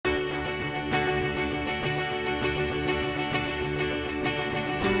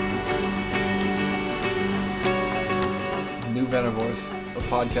Venivores, a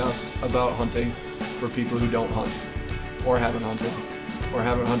podcast about hunting for people who don't hunt, or haven't hunted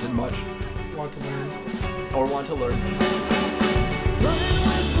much, Want to learn. or want to learn. Running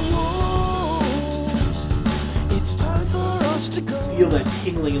with the wolves. It's time for us to go. Feel that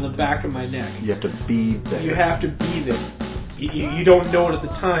tingling in the back of my neck. You have to be there. You have to be there. You don't know it at the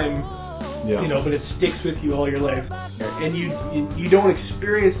time, Yeah. but it sticks with you all your life. And you don't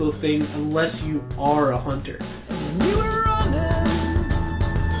experience those things unless you are a hunter. We were running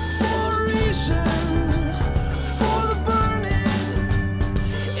for a reason, for the burning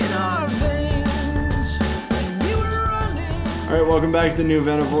in our veins. And we were running. All right, welcome back to the New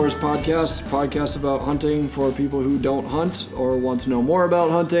Venivores podcast about hunting for people who don't hunt or want to know more about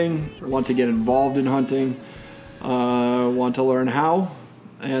hunting, want to get involved in hunting, want to learn how,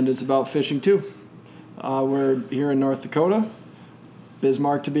 and it's about fishing too. We're here in North Dakota,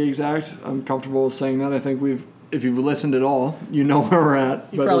 Bismarck to be exact. I'm comfortable with saying that. I think if you've listened at all, you know where we're at.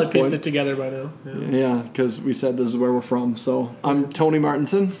 You probably pieced it together by now. Yeah, because we said this is where we're from. So I'm Tony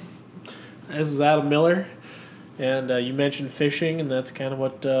Martinson. This is Adam Miller. And you mentioned fishing, and that's kind of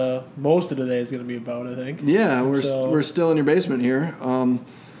what most of today is going to be about, I think. Yeah, we're still in your basement here,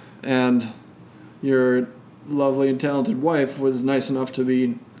 and your lovely and talented wife was nice enough to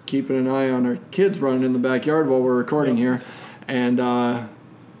be keeping an eye on our kids running in the backyard while we're recording here, and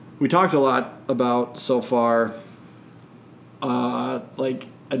we talked a lot about so far, like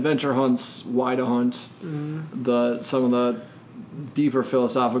adventure hunts, why to hunt, some of the deeper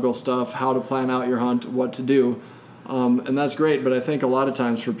philosophical stuff, how to plan out your hunt, what to do. And that's great, but I think a lot of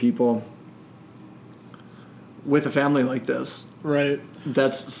times for people with a family like this, Right.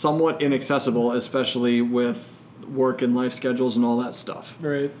 that's somewhat inaccessible, especially with work and life schedules and all that stuff.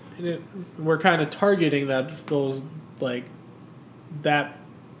 Right. We're kind of targeting that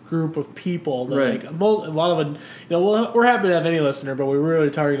group of people. That, Right. a lot of it, we're happy to have any listener, but we're really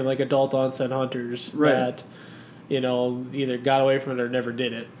targeting like adult onset hunters Right. that, either got away from it or never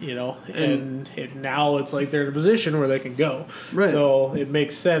did it, and now it's like they're in a position where they can go. Right. So it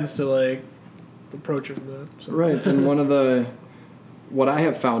makes sense to like approach it from that. So. Right, and what I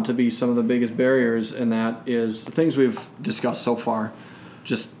have found to be some of the biggest barriers in that is the things we've discussed so far,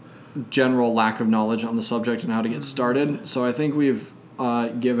 just general lack of knowledge on the subject and how to get started. So I think we've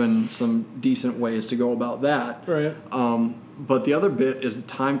given some decent ways to go about that. Right. But the other bit is the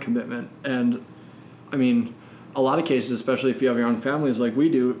time commitment. And, I mean, a lot of cases, especially if you have young families like we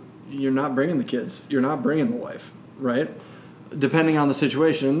do, you're not bringing the kids. You're not bringing the wife, right? Depending on the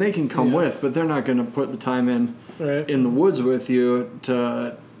situation. And they can come with, but they're not going to put the time in the woods with you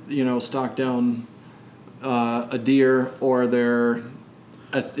to, stalk down a deer, or they're,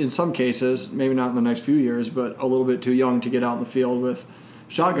 in some cases, maybe not in the next few years, but a little bit too young to get out in the field with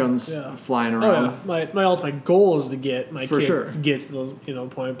shotguns flying around. Oh, yeah. My ultimate goal is to get my kid sure. gets to those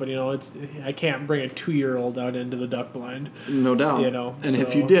point, but I can't bring a 2-year-old out into the duck blind. No doubt. And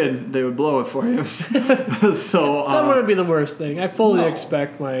if you did, they would blow it for you. So that wouldn't be the worst thing. I fully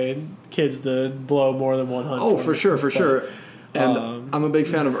expect my kids to blow more than one hunt. Oh, for sure. And I'm a big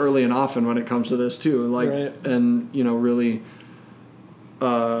fan of early and often when it comes to this too. And really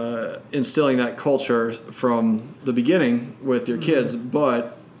instilling that culture from the beginning with your kids.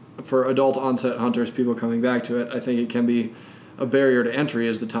 But for adult onset hunters, people coming back to it, I think it can be a barrier to entry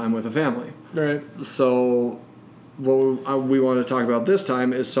is the time with a family. Right. So what we want to talk about this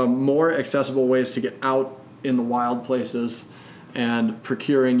time is some more accessible ways to get out in the wild places and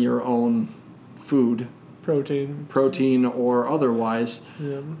procuring your own food, protein or otherwise,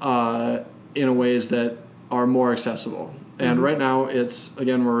 in a ways that are more accessible. And right now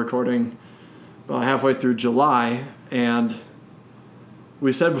we're recording about halfway through July, and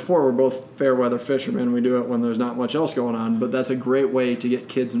we've said before we're both fair weather fishermen. We do it when there's not much else going on, but that's a great way to get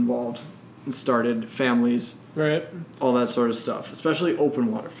kids involved and started, families, right, all that sort of stuff, especially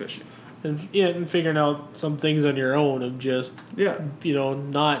open water fishing. And figuring out some things on your own of just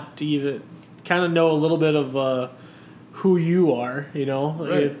not to even kind of know a little bit of who you are, Right.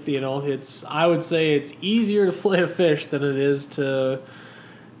 It's, I would say it's easier to flay a fish than it is to,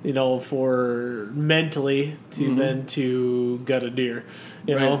 for mentally than to gut a deer,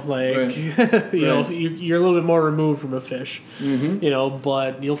 you're a little bit more removed from a fish,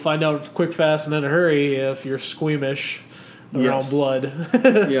 but you'll find out quick, fast, and in a hurry if you're squeamish around blood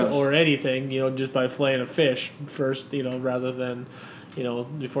or anything, just by flaying a fish first, rather than,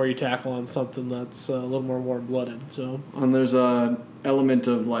 before you tackle on something that's a little more warm-blooded. So, And there's a element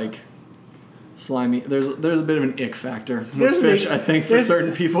of slimy. There's a bit of an ick factor with There's an fish, ick- I think, for there's-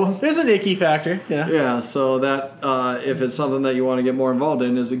 certain people. There's an icky factor. Yeah. Yeah, so that if it's something that you want to get more involved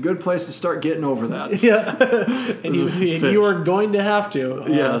in, is a good place to start getting over that. Yeah. and you are going to have to.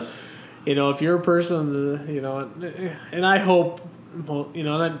 Yes. You know, if you're a person, you know, and I hope, well, you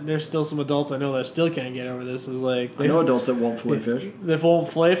know, that there's still some adults I know that still can't get over this. Is like I know adults that won't fillet fish. They won't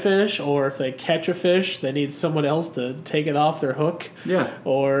fillet fish, or if they catch a fish, they need someone else to take it off their hook. Yeah.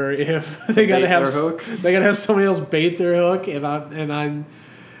 Or if they gotta have their hook. they gotta have somebody else bait their hook, and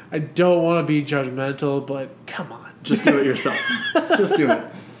I don't want to be judgmental, but come on, Just do it yourself. Just do it.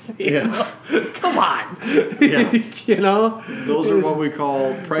 Yeah. come on, Yeah. you know. Those are what we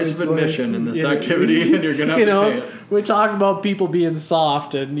call price of It's admission like- in this yeah. activity, and you're gonna have You to know, pay it. we talk about people being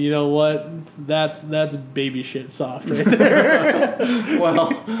soft, and you know what? That's baby shit soft right there.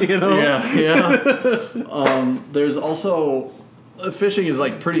 Well, You know? yeah. There's also fishing is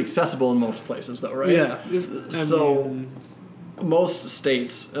like pretty accessible in most places, though, right? Yeah. Most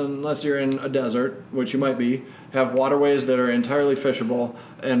states, unless you're in a desert, which you might be, have waterways that are entirely fishable,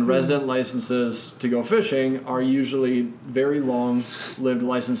 and resident licenses to go fishing are usually very long-lived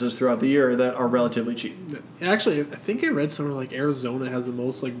licenses throughout the year that are relatively cheap. Actually, I think I read somewhere like Arizona has the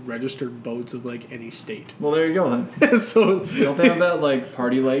most like registered boats of like any state. Well, there you go then. So Don't they have that like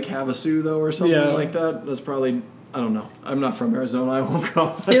Party Lake Havasu though, or something Yeah. like that? That's probably, I don't know. I'm not from Arizona. I won't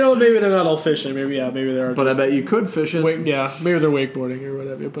go. you know, maybe they're not all fishing. Maybe they're. But I bet you could fish it. maybe they're wakeboarding or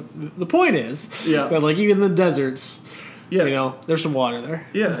whatever. But the point is, Yeah. that like even in the deserts, Yeah. you know, there's some water there.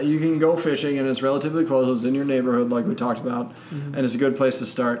 Yeah, you can go fishing, and it's relatively close. It's in your neighborhood, like we talked about, and it's a good place to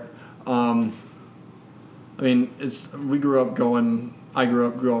start. I mean, I grew up going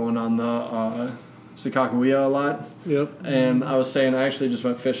on the Sakakawea a lot, Yep. and I was saying I actually just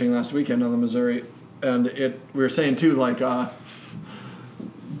went fishing last weekend on the Missouri, and we were saying too, like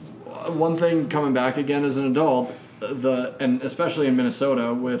one thing coming back again as an adult, and especially in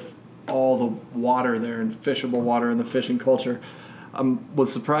Minnesota with all the water there and fishable water and the fishing culture,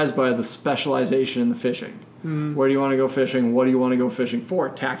 was surprised by the specialization in the fishing. Where do you want to go fishing? What do you want to go fishing for?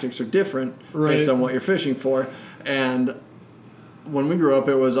 Tactics are different based on what you're fishing for. And when we grew up,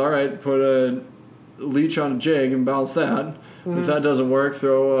 it was, all right, put a leech on a jig and bounce that. If that doesn't work,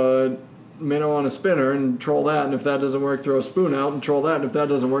 throw a minnow on a spinner and troll that. And if that doesn't work, throw a spoon out and troll that. And if that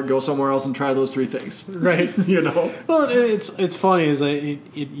doesn't work, go somewhere else and try those three things. Right. You know? Well, it's funny is that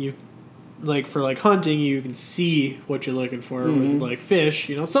you like for like hunting, you can see what you're looking for with like fish.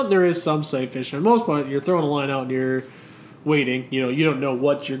 You know, there is some sight fishing. For the most part, you're throwing a line out and you're waiting. You know, you don't know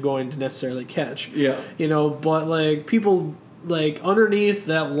what you're going to necessarily catch. Yeah. You know, but like people like underneath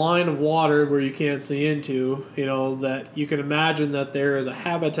that line of water where you can't see into, you know, that you can imagine that there is a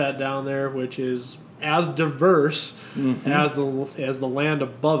habitat down there which is as diverse as the land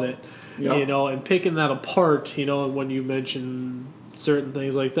above it. Yep. You know, and picking that apart, you know, when you mention certain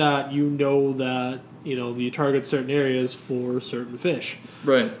things like that, you know that, you know, you target certain areas for certain fish.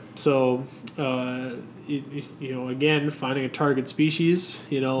 Right. So, you know, again, finding a target species,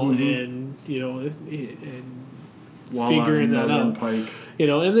 you know, and, you know, and Walleye, figuring that northern out. pike. You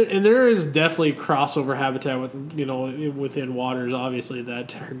know, and there is definitely crossover habitat with, you know, within waters, obviously,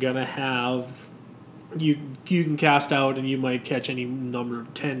 that are going to have... You can cast out and you might catch any number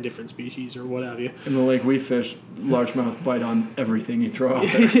of 10 different species or what have you. In the lake we fish, largemouth bite on everything you throw out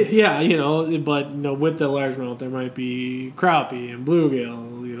there. Yeah, you know, but you know, with the largemouth there might be crappie and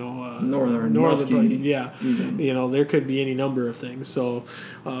bluegill, you know, Northern muskie, muskie, yeah, you know, there could be any number of things. So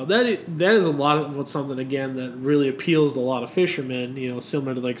that is a lot of something again that really appeals to a lot of fishermen. You know,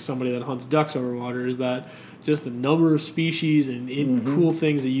 similar to like somebody that hunts ducks over water, is that just the number of species and cool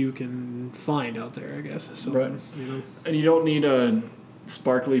things that you can find out there, I guess. So, Right. You know. And you don't need a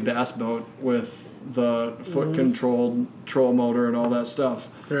sparkly bass boat with the foot-controlled troll motor and all that stuff.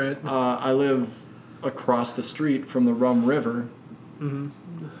 Right. I live across the street from the Rum River,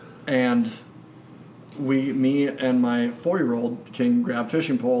 and me and my 4-year-old can grab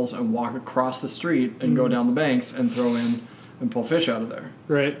fishing poles and walk across the street and go down the banks and throw in and pull fish out of there.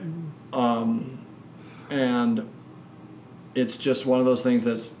 Right. And it's just one of those things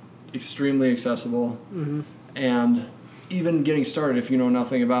that's extremely accessible. And even getting started, if you know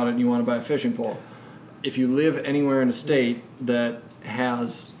nothing about it and you want to buy a fishing pole, if you live anywhere in a state that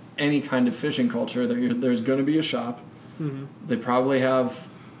has any kind of fishing culture, there's going to be a shop. They probably have,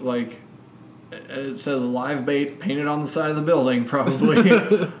 like, it says live bait painted on the side of the building, probably.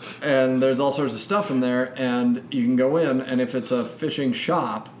 And there's all sorts of stuff in there, and you can go in, and if it's a fishing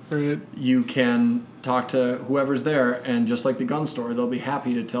shop, Right. you can talk to whoever's there, and just like the gun store, they'll be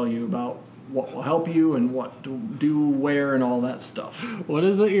happy to tell you about what will help you and what to do where and all that stuff. What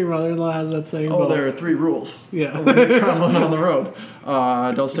is it your mother-in-law has that saying? Oh, there are 3 rules. Yeah. When you're traveling on the road.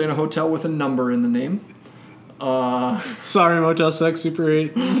 Don't stay in a hotel with a number in the name. Sorry, Motel 6, Super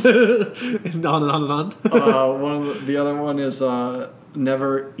 8. And on and on and on. The other one is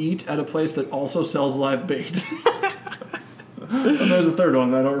never eat at a place that also sells live bait. And there's a third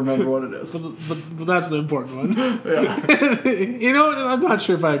one. I don't remember what it is. But that's the important one. Yeah. You know, I'm not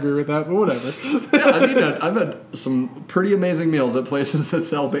sure if I agree with that, but whatever. Yeah, I've had some pretty amazing meals at places that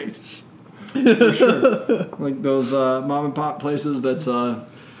sell bait. For sure. Like those mom and pop places that's, a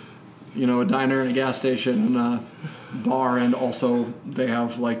diner and a gas station and a bar, and also they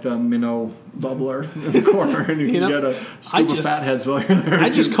have like the minnow bubbler in the corner, and you can get a scoop of fatheads while you're there. I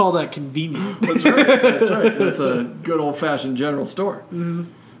just call that convenient. That's right. That's a good old-fashioned general store. Mm-hmm.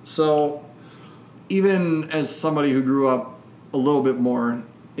 So even as somebody who grew up a little bit more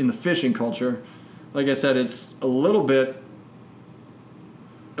in the fishing culture, like I said, it's a little bit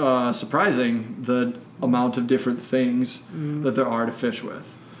surprising the amount of different things that there are to fish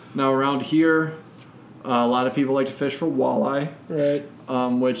with. Now around here, a lot of people like to fish for walleye, right?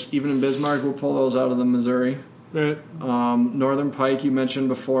 Which even in Bismarck, we'll pull those out of the Missouri. Right. Northern pike, you mentioned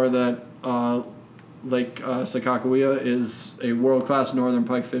before that Lake Sakakawea is a world-class northern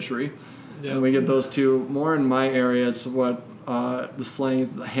pike fishery. Yep. And we get those two more in my area. It's what the slang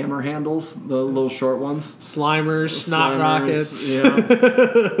is, the hammer handles, the little short ones. Slimers, snot rockets. Yeah.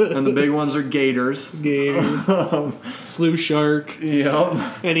 And the big ones are gators. Slew shark.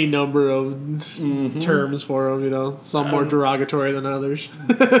 Yep. Any number of terms for them, some more derogatory than others.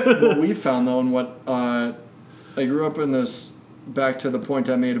 What we found, though, and what I grew up in this, back to the point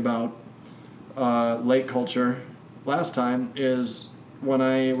I made about lake culture last time, is when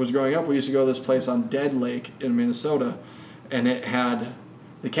I was growing up, we used to go to this place on Dead Lake in Minnesota, and it had,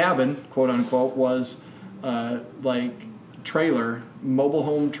 the cabin, quote unquote, was like trailer, mobile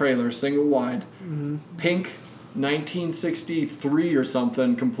home trailer, single wide, pink, 1963 or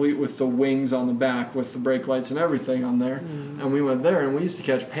something, complete with the wings on the back, with the brake lights and everything on there. And we went there, and we used to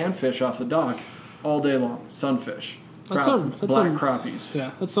catch panfish off the dock all day long, sunfish. Black crappies.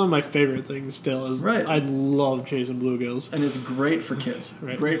 Yeah, that's some of my favorite things still. I love chasing bluegills. And it's great for kids.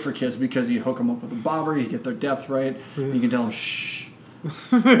 Right. Great for kids because you hook them up with a bobber, you get their depth right, you can tell them, shh.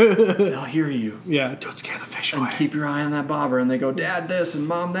 They'll hear you. Yeah, don't scare the fish away. And keep your eye on that bobber. And they go, Dad, this, and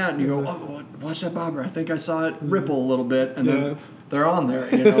Mom, that. And you go, oh, watch that bobber. I think I saw it ripple a little bit. And then they're on there,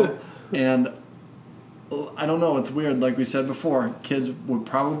 And I don't know, it's weird. Like we said before, kids would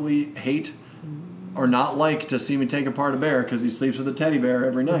probably hate or not like to see me take apart a bear because he sleeps with a teddy bear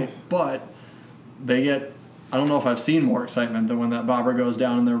every night. But they get, I don't know if I've seen more excitement than when that bobber goes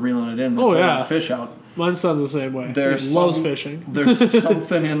down and they're reeling it in. They pull that fish out. My son's the same way. He loves fishing. There's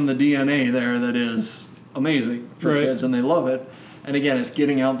something in the DNA there that is amazing for kids, and they love it. And again, it's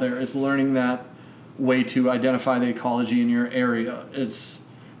getting out there. It's learning that way to identify the ecology in your area. It's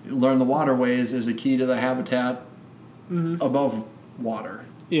learn the waterways is a key to the habitat above water.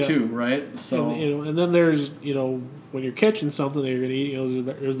 Too, right? So and then there's when you're catching something that you're gonna eat,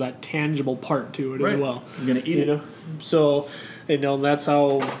 there's that tangible part to it as well. You're gonna eat it. So that's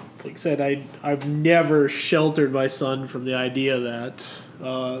how, like I said, I've never sheltered my son from the idea that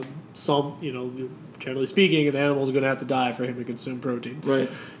generally speaking, an animal is going to have to die for him to consume protein. Right.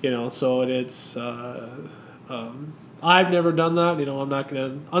 So it's. I've never done that. I'm not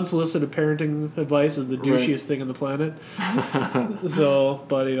going to. Unsolicited parenting advice is the douchiest thing on the planet.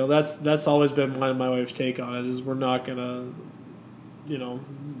 But that's always been my wife's take on it. Is we're not going to,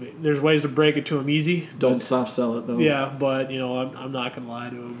 there's ways to break it to him easy. Don't soft sell it though. Yeah, but I'm not going to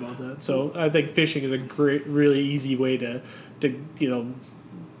lie to him about that. So I think fishing is a great, really easy way to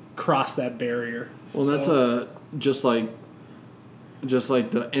cross that barrier. Well, that's just like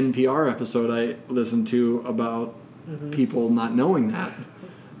the NPR episode I listened to about people not knowing that.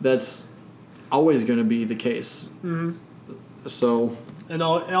 That's always going to be the case. So, and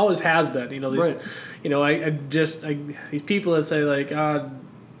it always has been. These people that say like, that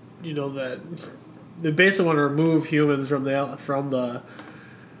they basically want to remove humans from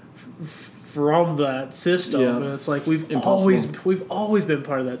that system, and it's like we've always been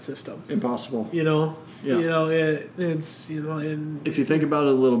part of that system. Impossible. It's and if you think about it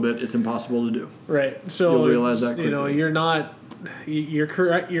a little bit, it's impossible to do. Right. So you'll realize that quickly.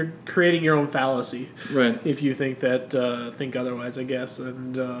 You're creating your own fallacy. Right. If you think otherwise, I guess.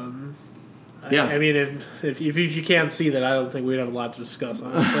 And I mean, if you can't see that, I don't think we'd have a lot to discuss,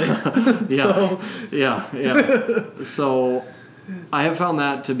 honestly. So I have found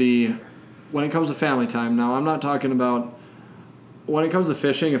that to be, when it comes to family time. Now, I'm not talking about when it comes to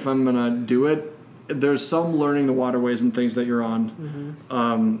fishing, if I'm gonna do it, there's some learning the waterways and things that you're on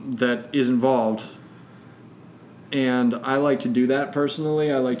that is involved. And I like to do that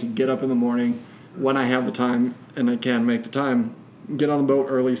personally. I like to get up in the morning when I have the time, and I can make the time, get on the boat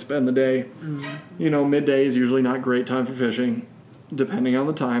early, spend the day. You know, midday is usually not great time for fishing, depending on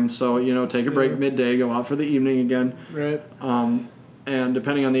the time. So, you know, take a break midday, go out for the evening again. Right. And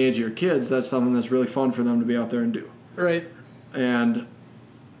depending on the age of your kids, that's something that's really fun for them to be out there and do. Right. And,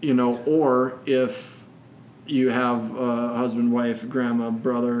 you know, or if you have a husband, wife, grandma,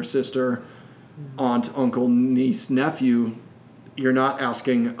 brother, sister, aunt, uncle, niece, nephew, you're not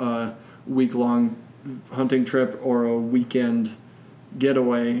asking a week-long hunting trip or a weekend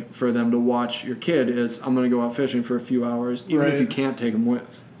getaway for them to watch your kid. Is I'm going to go out fishing for a few hours, even if you can't take them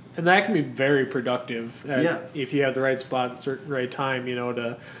with. And that can be very productive if you have the right spot at the right time, you know,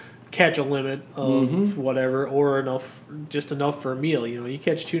 to catch a limit of whatever, or enough for a meal. You know, you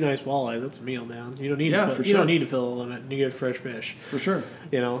catch 2 nice walleyes, that's a meal, man. You don't need don't need to fill a limit, and you get fresh fish. For sure.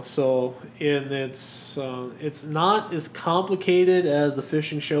 You know, so and it's not as complicated as the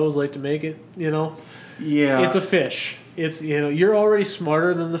fishing shows like to make it. You know, it's a fish. It's, you know, you're already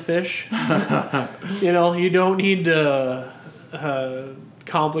smarter than the fish. You know, you don't need to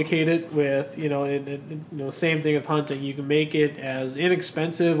complicate it with, you know, same thing with hunting. You can make it as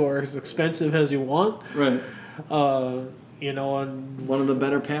inexpensive or as expensive as you want. Right. You know, and one of the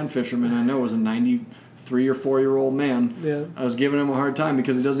better pan fishermen I know was a 93 or 4-year-old man. Yeah. I was giving him a hard time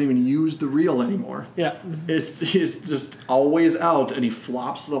because he doesn't even use the reel anymore. Yeah. It's just always out, and he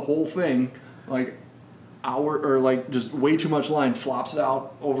flops the whole thing like just way too much line, flops it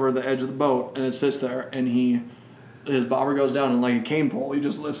out over the edge of the boat, and it sits there, and his bobber goes down, and like a cane pole, he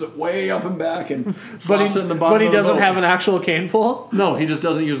just lifts it way up and back and flops it in the bottom. But he doesn't have an actual cane pole? No, he just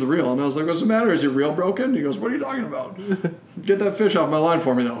doesn't use the reel. And I was like, what's the matter? Is your reel broken? He goes, what are you talking about? Get that fish off my line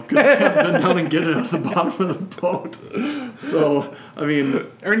for me, though, because I can't bend down and get it out of the bottom of the boat. So, I mean...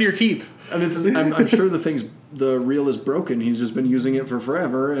 Earn your keep. And I'm sure the reel is broken. He's just been using it for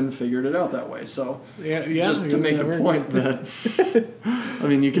forever and figured it out that way. So, just to make the point that, I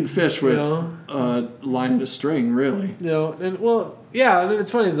mean, you can fish with a line and a string, really. You know, and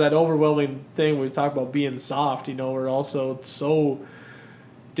it's funny is that overwhelming thing we talk about being soft. You know, we're also so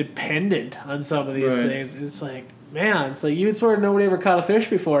dependent on some of these things. It's like, man, it's like you'd swear nobody ever caught a fish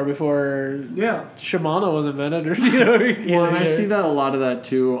before Shimano was invented, or Well, and I see that a lot of that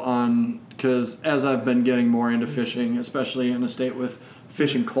too because as I've been getting more into fishing, especially in a state with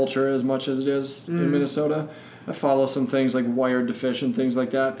fishing culture as much as it is in Minnesota, I follow some things like Wired to Fish and things like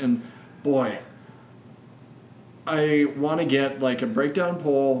that, and boy, I want to get like a breakdown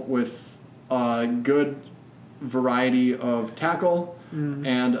pole with a good variety of tackle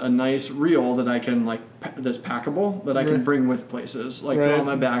and a nice reel that I can that's packable that I can bring with places, like throw on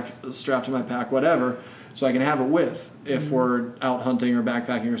my back, strap to my pack, whatever, so I can have it with if we're out hunting or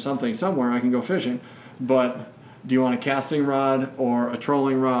backpacking or something somewhere. I can go fishing. But do you want a casting rod or a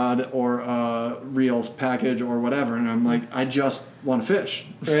trolling rod or a reels package or whatever? And I'm like, I just want to fish,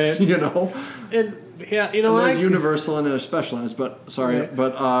 you know. And yeah, you know, and there's universal and there's specialized. But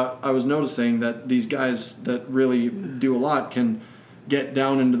I was noticing that these guys that really do a lot can get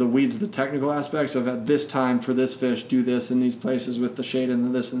down into the weeds of the technical aspects of at this time for this fish, do this in these places with the shade and the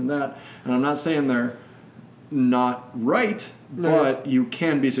this and that. And I'm not saying they're not right, but you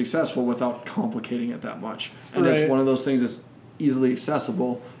can be successful without complicating it that much. And it's one of those things that's easily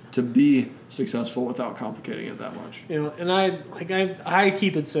accessible to be successful without complicating it that much. You know, and I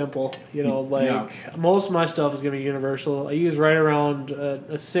keep it simple. You know, most of my stuff is going to be universal. I use right around a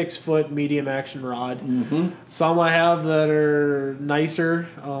 6-foot medium action rod. Some I have that are nicer.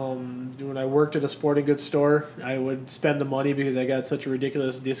 When I worked at a sporting goods store, I would spend the money because I got such a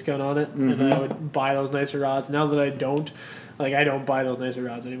ridiculous discount on it, and I would buy those nicer rods. Now that I don't buy those nicer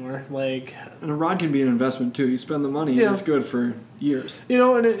rods anymore. And a rod can be an investment too. You spend the money, and it's good for years. You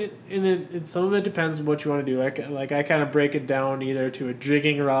know, and some of it depends on what you want to do. I kind of break it down either to a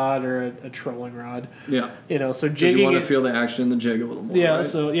jigging rod or a trolling rod. Yeah. You know, so jigging. You want to feel the action in the jig a little more. Yeah. Right?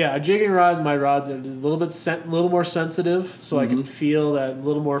 So a jigging rod. My rods are a little more sensitive, so I can feel that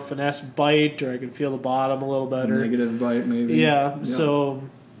little more finesse bite, or I can feel the bottom a little better. Negative bite, maybe. Yeah. So.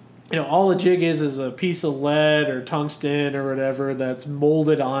 You know, all a jig is a piece of lead or tungsten or whatever that's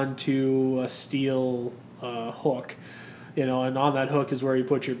molded onto a steel hook. You know, and on that hook is where you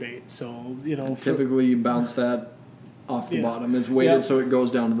put your bait. So, you know, typically you bounce that off the bottom. It's weighted so it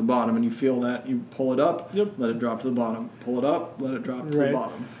goes down to the bottom, and you feel that. You pull it up, let it drop to the bottom. Pull it up, let it drop to the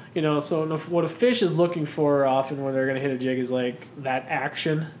bottom. So what a fish is looking for often when they're going to hit a jig is like that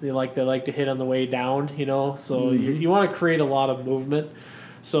action. They like to hit on the way down, So you want to create a lot of movement.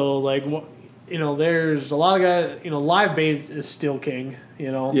 So like there's a lot of guys. Live bait is still king.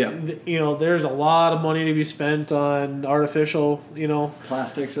 Yeah. There's a lot of money to be spent on artificial.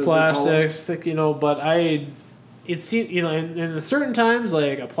 Plastics. But it seems in certain times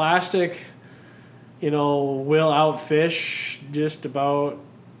like a plastic, will outfish just about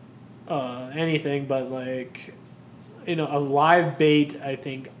anything. But like, a live bait I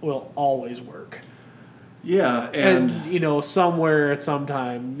think will always work. Yeah, and somewhere at some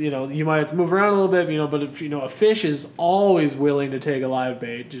time, you might have to move around a little bit, but if a fish is always willing to take a live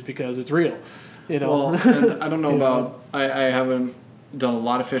bait just because it's real, Well, and I don't know about I haven't done a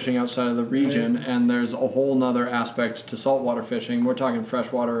lot of fishing outside of the region, and there's a whole nother aspect to saltwater fishing. We're talking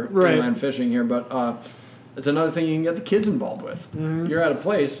freshwater inland fishing here, but it's another thing you can get the kids involved with. Mm-hmm. You're at a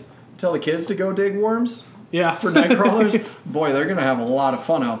place, tell the kids to go dig worms. Yeah. For night crawlers, boy, they're going to have a lot of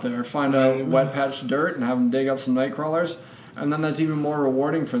fun out there. Find a wet patch of dirt and have them dig up some night crawlers. And then that's even more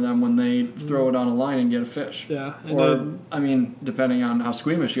rewarding for them when they throw it on a line and get a fish. Yeah. Depending on how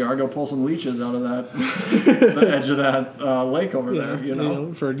squeamish you are, go pull some leeches out of that the edge of that lake over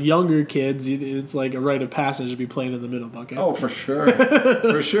there. For younger kids, it's like a rite of passage to be playing in the middle bucket. Oh, for sure.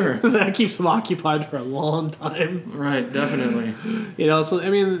 For sure. That keeps them occupied for a long time. Right, definitely.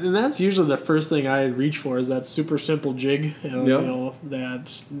 And that's usually the first thing I reach for is that super simple jig.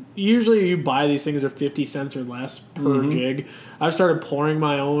 That usually you buy these things are 50 cents or less per jig. I've started pouring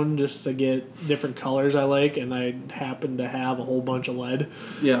my own just to get different colors I like, and I happen to have a whole bunch of lead.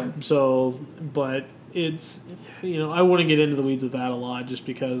 Yeah. So, but it's, I wouldn't get into the weeds with that a lot just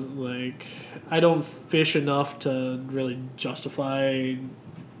because, like, I don't fish enough to really justify,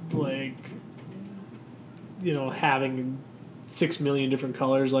 like, having 6 million different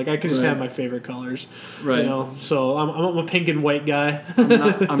colors. Like, I could just have my favorite colors. Right. So I'm a pink and white guy.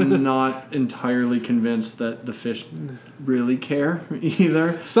 I'm not entirely convinced that the fish really care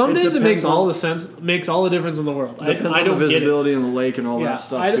either. Some days it makes all the difference in the world. Depends on the visibility in the lake and all that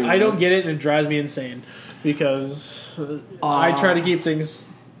stuff too. I don't get it, and it drives me insane because I try to keep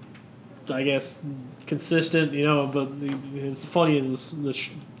things, I guess, consistent, but it's funny in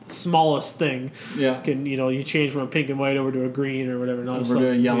the smallest thing you change from a pink and white over to a green or whatever, and all over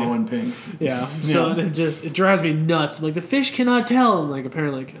to a yellow and pink. So it drives me nuts. I'm like, the fish cannot tell, and like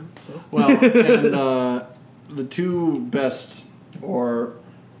apparently I can. So and the two best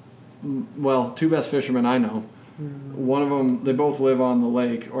fishermen I know, one of them, they both live on the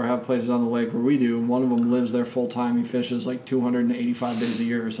lake or have places on the lake where we do. One of them lives there full time. He fishes like 285 days a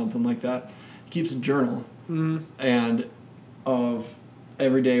year or something like that. He keeps a journal and of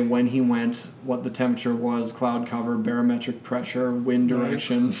every day when he went, what the temperature was, cloud cover, barometric pressure, wind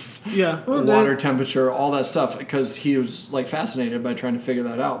direction, water temperature, all that stuff, because he was like fascinated by trying to figure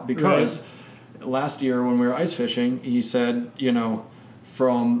that out. Because last year when we were ice fishing, he said,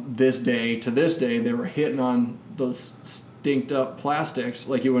 from this day to this day, they were hitting on those stinked up plastics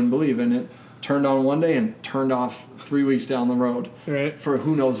like you wouldn't believe, and it turned on one day and turned off 3 weeks down the road for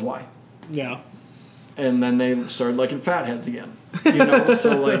who knows why. Yeah. And then they started liking fatheads again.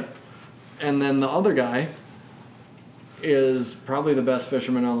 And then the other guy is probably the best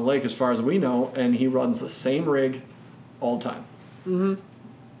fisherman on the lake as far as we know, and he runs the same rig all the time. Mm-hmm.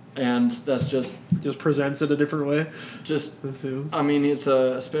 And that's just presents it a different way. It's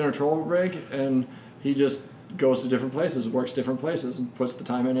a spinner troll rig, and he just goes to different places, works different places, and puts the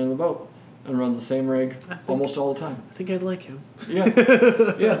time in the boat, and runs the same rig almost all the time. I think I'd like him. Yeah,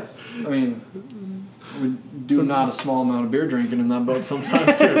 yeah. We do not a small amount of beer drinking in that boat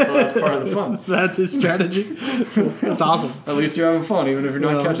sometimes too, so that's part of the fun. That's his strategy. That's awesome. At least you're having fun, even if you're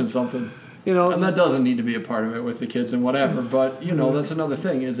not catching something. And that doesn't need to be a part of it with the kids and whatever. But that's another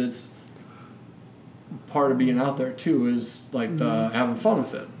thing. Is it's part of being out there too. Is like the having fun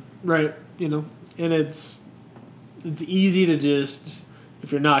with it. Right. And it's easy to just,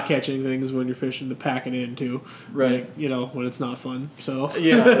 if you're not catching things when you're fishing, to pack it in too. Right. When it's not fun. So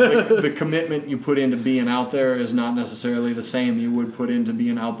the commitment you put into being out there is not necessarily the same you would put into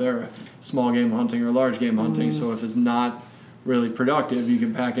being out there small game hunting or large game hunting. So if it's not really productive, you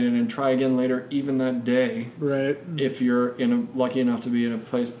can pack it in and try again later, even that day. Right. If you're lucky enough to be in a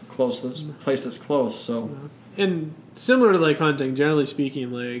place that's close. So. And similar to like hunting, generally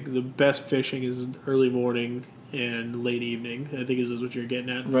speaking, like the best fishing is early morning and late evening. I think is what you're getting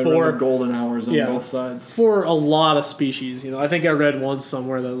at. Right around the golden hours on both sides. For a lot of species, I think I read once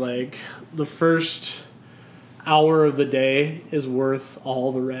somewhere that like the first hour of the day is worth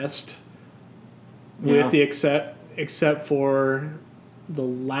all the rest, with the except for the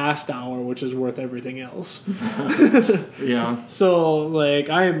last hour, which is worth everything else. Yeah. So like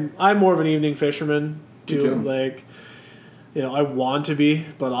I'm more of an evening fisherman too. Me too. Like, you know, I want to be,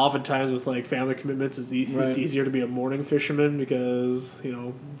 but oftentimes with like family commitments, it's Right. easier to be a morning fisherman because, you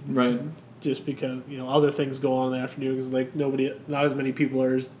know, Right. just because, you know, other things go on in the afternoon because like not as many people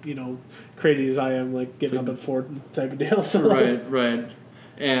are as, you know, crazy as I am, like getting up at 4 type of deal. So Right.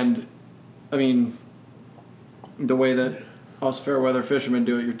 And I mean, the way that us fair weather fishermen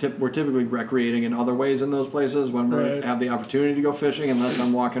do it, we're typically recreating in other ways in those places when we Right. have the opportunity to go fishing, unless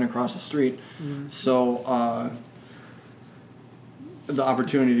I'm walking across the street. Mm-hmm. So the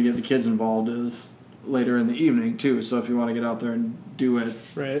opportunity to get the kids involved is later in the evening too. So if you want to get out there and do it,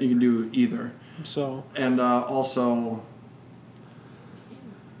 Right. you can do either. So And also,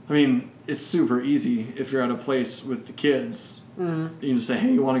 I mean, it's super easy if you're at a place with the kids. mm-hmm. You can just say,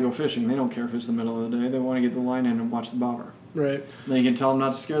 hey, you want to go fishing? They don't care if it's the middle of the day. They want to get the line in and watch the bobber. right. Then you can tell them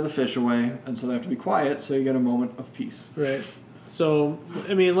not to scare the fish away, and so they have to be quiet, so you get a moment of peace. Right. So,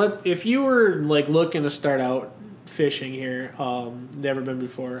 I mean, if you were like looking to start out fishing here, never been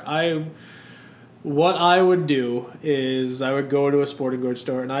before, what I would do is I would go to a sporting goods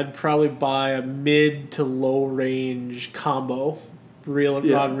store and I'd probably buy a mid to low range combo, rod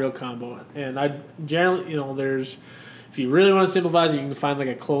and reel combo, and I'd generally, you know, if you really want to simplify it, you can find like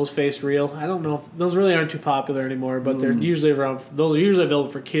a closed face reel. I don't know if those really aren't too popular anymore, but they're usually those are usually available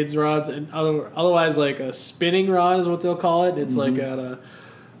for kids rods, and otherwise like a spinning rod is what they'll call it. It's like at a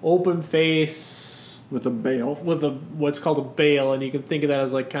open face With a bail. with what's called a bail, and you can think of that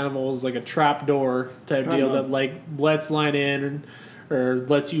as like kind of almost like a trap door type deal that like lets line in or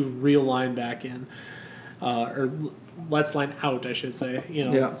lets you reel line back in, or lets line out, I should say. You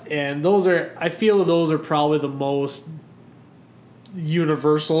know, Yeah. and I feel those are probably the most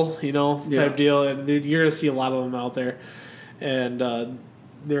universal, you know, type deal, and you're gonna see a lot of them out there, and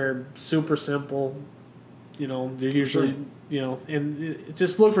they're super simple. You know, they're usually. You know, and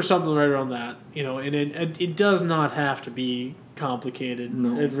just look for something right around that. You know, and it does not have to be complicated.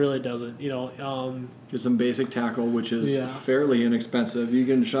 No. It really doesn't. You know, Get some basic tackle, which is Yeah. fairly inexpensive. You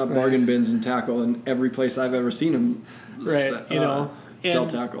can shop bargain bins and tackle in every place I've ever seen them. Right, you know, sell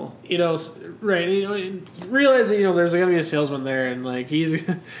and- tackle. you know, right? You know, and realize that, you know, there's gonna be a salesman there, and like he's,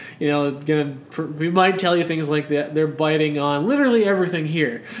 you know, we might tell you things like that. They're biting on literally everything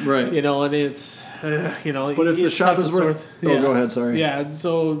here. Right. You know, and it's, you know, But if the it's shop tough is to worth... sort- Oh, go ahead, sorry. Yeah,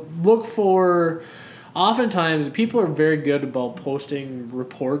 so look for. Oftentimes, people are very good about posting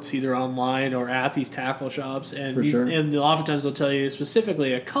reports either online or at these tackle shops, and For sure. and oftentimes they'll tell you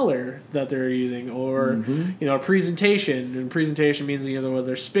specifically a color that they're using, or you know, a presentation. And presentation means either whether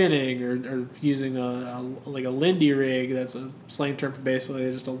they're spinning or using a Lindy rig. That's a slang term for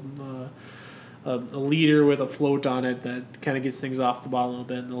basically just a leader with a float on it that kind of gets things off the bottom a little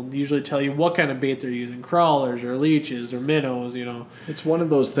bit. And they'll usually tell you what kind of bait they're using: crawlers or leeches or minnows. You know, It's one of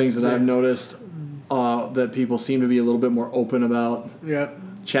those things that I've noticed that people seem to be a little bit more open about yeah,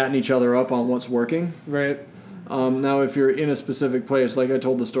 chatting each other up on what's working. right, Now, if you're in a specific place, like I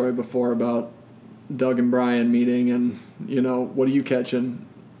told the story before about Doug and Brian meeting and, you know, what are you catching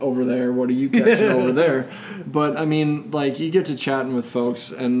over there? What are you catching over there? But, I mean, like, you get to chatting with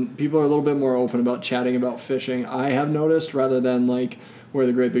folks, and people are a little bit more open about chatting about fishing, I have noticed, rather than, like, where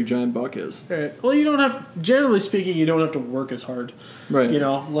the great big giant buck is. right. Well, you don't have, generally speaking, you don't have to work as hard. Right. You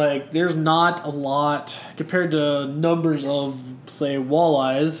know, like there's not a lot compared to numbers of, say,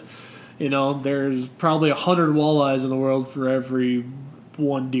 walleyes. You know, there's probably 100 walleyes in the world for every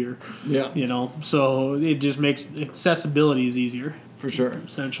one deer. Yeah. You know, so it just makes accessibility is easier. For sure.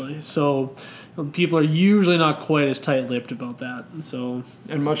 Essentially. So people are usually not quite as tight-lipped about that. So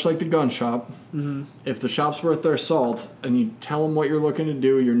And much like the gun shop, if the shop's worth their salt and you tell them what you're looking to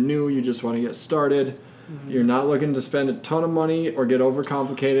do, you're new, you just want to get started, you're not looking to spend a ton of money or get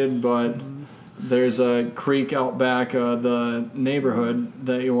overcomplicated, but there's a creek out back the neighborhood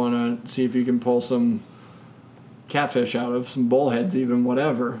that you want to see if you can pull some catfish out of, some bullheads even,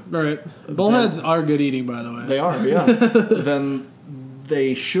 whatever. right. Bullheads are good eating, by the way. They are, yeah. Then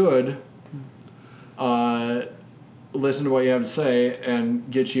they should listen to what you have to say and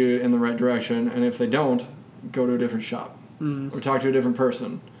get you in the right direction. And if they don't, go to a different shop or talk to a different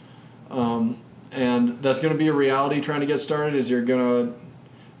person. And that's going to be a reality trying to get started, is you're going to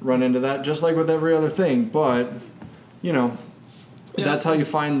run into that just like with every other thing. But, you know, that's how you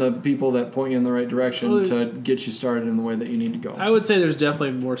find the people that point you in the right direction to get you started in the way that you need to go. I would say there's definitely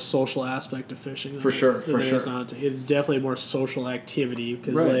a more social aspect of fishing. For sure. It's definitely a more social activity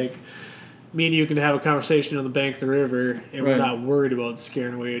because, Right. like, me and you can have a conversation on the bank of the river, and we're Right. not worried about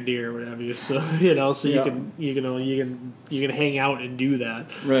scaring away a deer or whatever. So so Yeah. you can hang out and do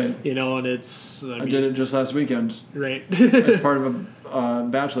that. Right. And it's I did it just last weekend right. as part of a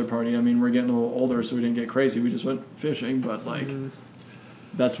bachelor party. I mean, we're getting a little older, so we didn't get crazy. We just went fishing, but like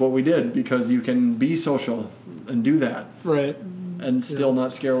that's what we did because you can be social and do that Right. and still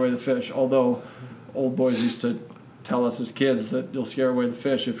not scare away the fish. Although old boys used to tell us as kids that you'll scare away the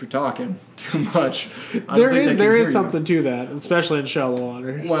fish if you're talking too much. There is something to that, especially in shallow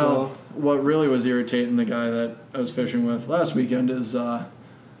water. Well, what really was irritating the guy that I was fishing with last weekend is,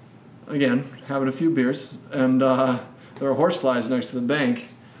 again, having a few beers, and there were horse flies next to the bank,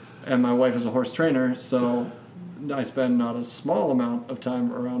 and my wife is a horse trainer, so I spend not a small amount of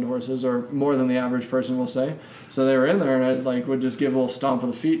time around horses, or more than the average person will say. So they were in there, and I would just give a little stomp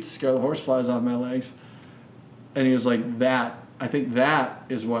with the feet to scare the horse flies off my legs. And he was like, I think that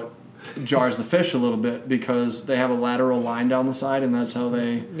is what jars the fish a little bit because they have a lateral line down the side, and that's how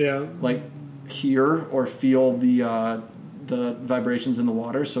they hear or feel the vibrations in the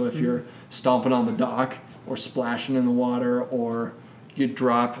water. So if you're stomping on the dock or splashing in the water, or you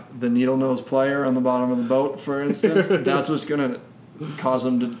drop the needle nose plier on the bottom of the boat, for instance, that's what's going to cause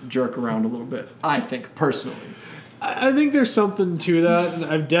them to jerk around a little bit, I think, personally. I think there's something to that.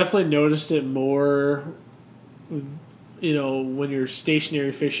 I've definitely noticed it more when you're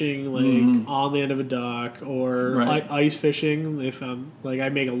stationary fishing, like on the end of a dock, or ice fishing. If I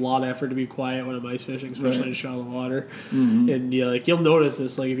make a lot of effort to be quiet when I'm ice fishing, especially in shallow water. And you'll notice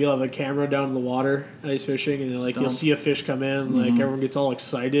this, like if you'll have a camera down in the water ice fishing, and you'll see a fish come in, like everyone gets all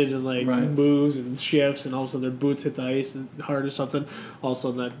excited and moves and shifts, and all of a sudden their boots hit the ice hard or something. All of a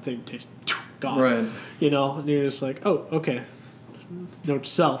sudden that thing takes gone. Right. And you're just like, oh, okay. Note to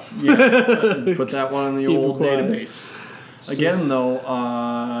self. Yeah. Put that one in the old database. Again, though,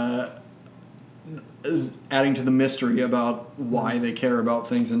 adding to the mystery about why they care about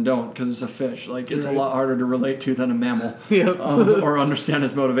things and don't, because it's a fish. Like, it's a lot harder to relate to than a mammal or understand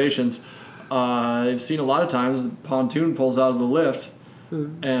its motivations. I've seen a lot of times the pontoon pulls out of the lift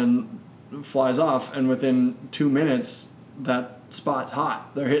and flies off, and within 2 minutes, that spot's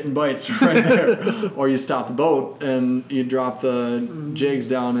hot. They're hitting bites right there. Or you stop the boat and you drop the jigs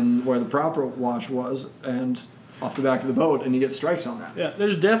down in where the prop wash was and off the back of the boat, and you get strikes on that. Yeah,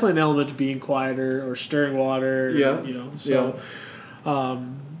 there's definitely an element to being quieter or stirring water.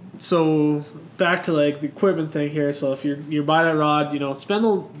 So back to like the equipment thing here. So if you buy that rod, spend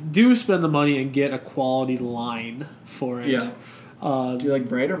the money and get a quality line for it. Yeah. Do you like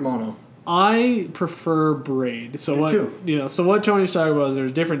braid or mono? I prefer braid. So what Tony's talking about is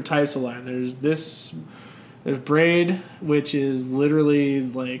there's different types of line. There's braid, which is literally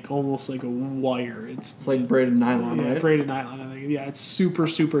like almost like a wire. It's like braided nylon, right? Braided nylon. I think. Yeah, it's super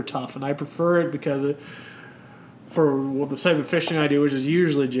super tough, and I prefer it because for the type of fishing I do, which is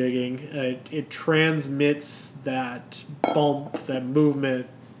usually jigging, it transmits that bump, that movement,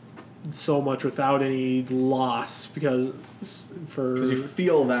 so much without any loss because you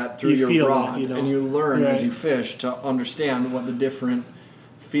feel that through your rod, and you learn as you fish to understand what the different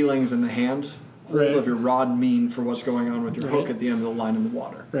feelings in the hand hold of your rod mean for what's going on with your hook at the end of the line in the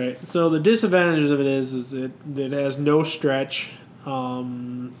water. Right. So the disadvantages of it is it has no stretch,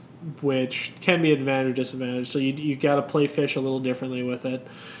 which can be advantage or disadvantage. So you got to play fish a little differently with it.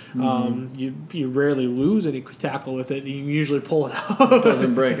 You rarely lose any tackle with it. You usually pull it out. It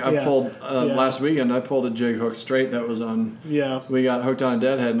doesn't break. Pulled last weekend. I pulled a jig hook straight that was on. Yeah. We got hooked on a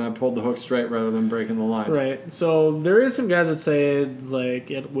deadhead, and I pulled the hook straight rather than breaking the line. Right. So there is some guys that say like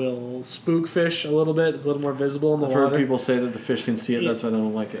it will spook fish a little bit. It's a little more visible in the water. I've heard people say that the fish can see it. That's why they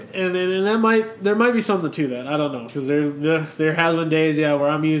don't like it. And there might be something to that. I don't know, because there has been days where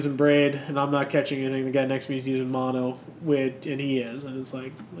I'm using braid and I'm not catching anything. The guy next to me is using mono, and he is, and it's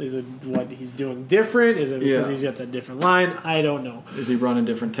like. Is it what he's doing different? Is it because he's got that different line? I don't know. Is he running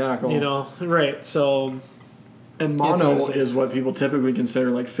different tackle? Right. So, and mono is what people typically consider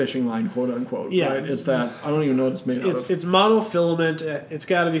like fishing line, quote unquote. Yeah. Right? It's that I don't even know what it's made out of. It's monofilament. It's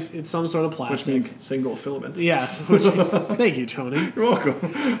got to be. It's some sort of plastic. Which means single filament. Yeah. Thank you, Tony. You're welcome.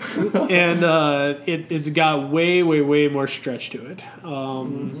 And it's got way, way, way more stretch to it.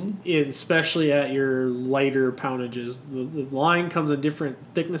 Especially at your lighter poundages. The line comes in different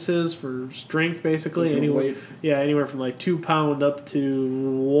thicknesses for strength, basically. Anywhere from like 2 pound up to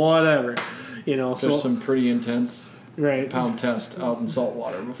whatever. There's some pretty intense pound test out in salt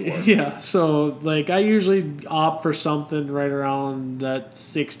water before. Yeah, so like I usually opt for something right around that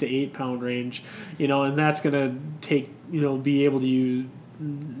 6 to 8 pound range, and that's gonna take be able to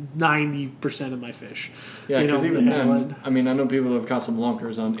 90% of my fish. Yeah, because even then, I mean, I know people have caught some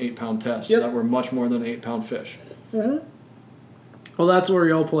lunkers on 8-pound tests that were much more than 8-pound fish. Mm-hmm. Well, that's where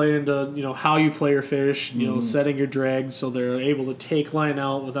you'll play into, how you play your fish, setting your drag so they're able to take line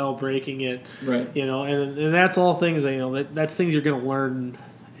out without breaking it. Right. And that's all things that, that's things you're going to learn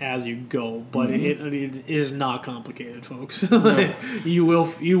as you go, but it is not complicated, folks. No. You will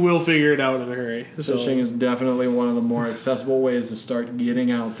figure it out in a hurry. Fishing is definitely one of the more accessible ways to start getting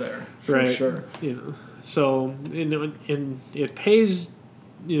out there, for sure. So and it pays.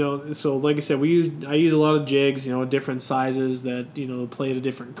 So like I said, I use a lot of jigs, different sizes that play at a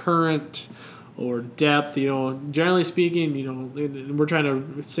different current or depth. Generally speaking, we're trying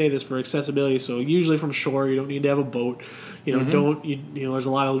to say this for accessibility. So usually from shore, you don't need to have a boat. There's a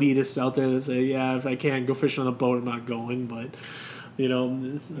lot of elitists out there that say, yeah, if I can't go fishing on the boat, I'm not going. But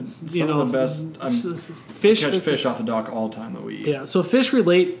some of the best fish catch fish off the dock all the time that we eat. Yeah, so fish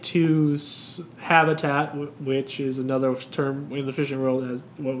relate to habitat, which is another term in the fishing world as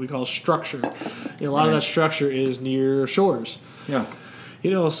what we call structure. A lot of that structure is near shores. Yeah.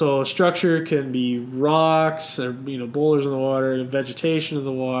 So structure can be rocks, or, boulders in the water, vegetation in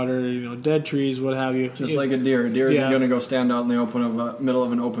the water, dead trees, what have you. Just like a deer. A deer isn't going to go stand out in the middle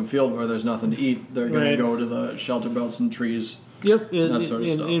of an open field where there's nothing to eat. They're going to go to the shelter belts and trees. Yep, that sort of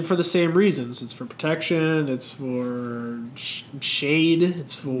stuff. And for the same reasons. It's for protection. It's for shade.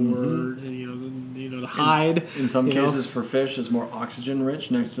 It's for to hide. In some cases, for fish, it's more oxygen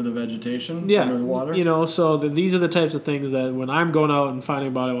rich next to the vegetation under the water. So these are the types of things that when I'm going out and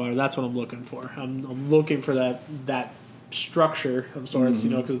finding body water, that's what I'm looking for. I'm looking for that structure of sorts.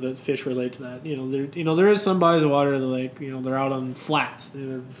 Because the fish relate to that. There is some bodies of water that they're out on flats.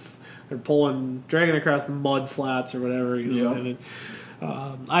 They're dragging across the mud flats or whatever. And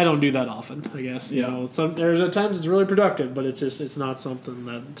I don't do that often, I guess. There's at times it's really productive, but it's not something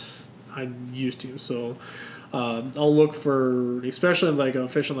that I'm used to. So I'll look for, especially like a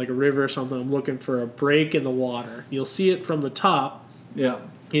fishing like a river or something, I'm looking for a break in the water. You'll see it from the top. Yeah.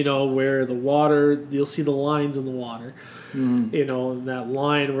 Where the water, you'll see the lines in the water. And that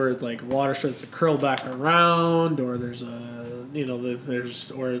line where it's like water starts to curl back around, or there's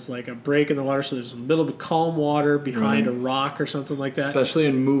or it's like a break in the water, so there's a little bit calm water behind a rock or something like that. Especially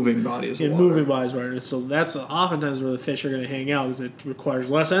in moving bodies of water. Moving bodies of water. So that's oftentimes where the fish are going to hang out, because it requires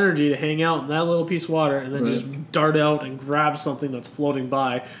less energy to hang out in that little piece of water and then just dart out and grab something that's floating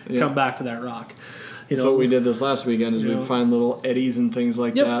by and come back to that rock. That's what we did this last weekend, is we'd find little eddies and things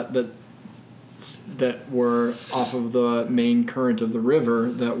like that were off of the main current of the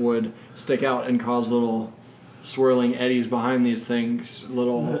river that would stick out and cause little swirling eddies behind these things,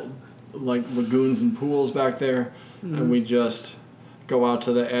 little like lagoons and pools back there, and we just go out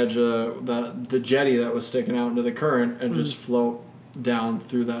to the edge of the jetty that was sticking out into the current and just float down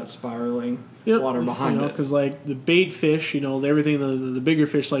through that spiraling water behind it. Because like the bait fish, everything the bigger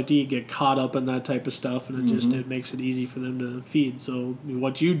fish like to eat get caught up in that type of stuff, and it makes it easy for them to feed. So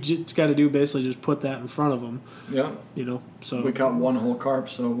what you just got to do basically just put that in front of them. Yeah. So we caught one whole carp.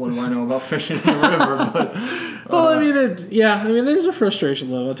 So what do I know about fishing in the river? But there's a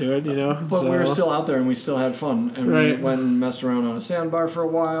frustration level to it, But we were still out there and we still had fun, and we went and messed around on a sandbar for a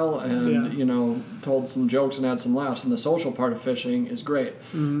while, and told some jokes and had some laughs. And the social part of fishing is great,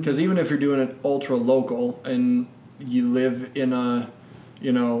 because even if you're doing it ultra local and you live in a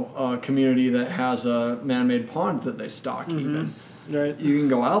community that has a man-made pond that they stock, even you can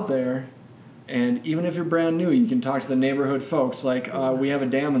go out there, and even if you're brand new, you can talk to the neighborhood folks. Like we have a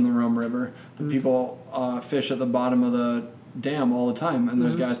dam in the Rum River. The people fish at the bottom of the dam all the time, and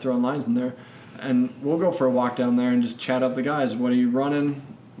there's guys throwing lines in there, and we'll go for a walk down there and just chat up the guys. What are you running?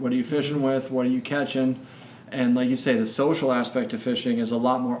 What are you fishing with? What are you catching? And like you say, the social aspect of fishing is a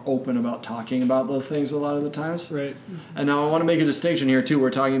lot more open about talking about those things a lot of the times. Right. And now I want to make a distinction here, too. We're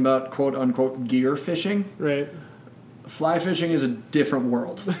talking about quote-unquote gear fishing. Right. Fly fishing is a different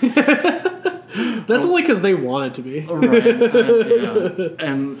world. That's only because they want it to be. Right.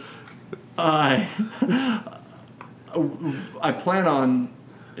 And I plan on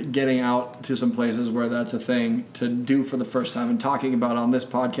getting out to some places where that's a thing to do for the first time and talking about on this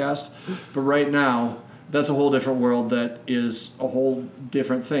podcast. But right now, that's a whole different world that is a whole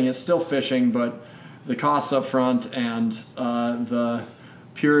different thing. It's still fishing, but the costs up front and the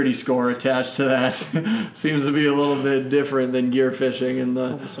purity score attached to that seems to be a little bit different than gear fishing. And it's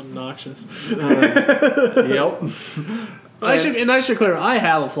almost obnoxious. Yep. I should clear, I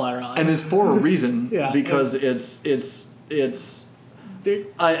have a fly rod. And it's for a reason, because it's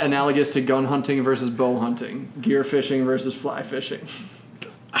analogous to gun hunting versus bow hunting, gear fishing versus fly fishing.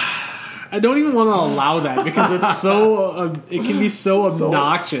 I don't even want to allow that because it's so. It can be so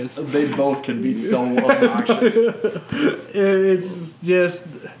obnoxious. They both can be so obnoxious. It's just.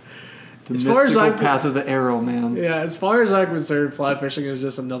 As far as path of the arrow, man. Yeah, as far as I'm concerned, fly fishing is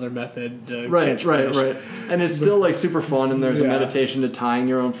just another method to catch fish. Right. And it's still like super fun, and there's a meditation to tying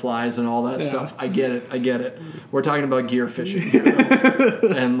your own flies and all that stuff. I get it. We're talking about gear fishing here,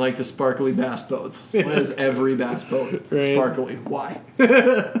 and like the sparkly bass boats. Why is every bass boat sparkly? Why?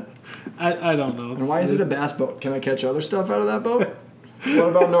 I don't know. And why is it a bass boat? Can I catch other stuff out of that boat? What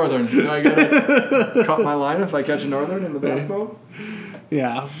about northern? Do I gotta cut my line if I catch a northern in the bass boat?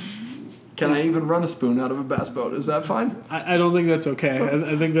 Yeah. Can I even run a spoon out of a bass boat? Is that fine? I don't think that's okay.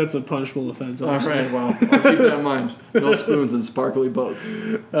 I think that's a punishable offense. All right, well, I'll keep that in mind. No spoons in sparkly boats.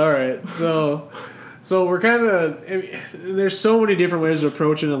 All right, so we're kind of... there's so many different ways to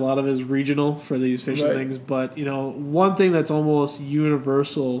approach it. A lot of it is regional for these fishing things. But, one thing that's almost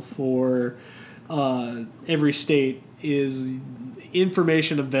universal for every state is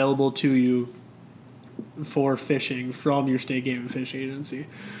information available to you for fishing from your state game and fish agency.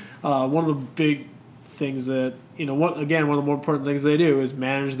 One of the big things that, one of the more important things they do is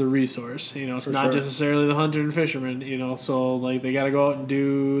manage the resource. It's not necessarily the hunter and fisherman, so like they got to go out and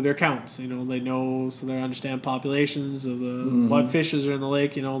do their counts, they know, so they understand populations of the what fishes are in the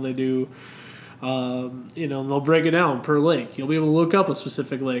lake, they do, they'll break it down per lake. You'll be able to look up a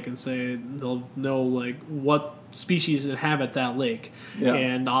specific lake and say, they'll know like what species inhabit that lake. Yeah.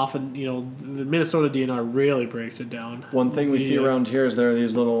 And often, the Minnesota DNR really breaks it down. One thing we see around here is there are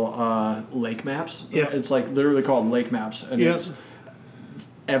these little lake maps. Yeah. It's like literally called lake maps. And it's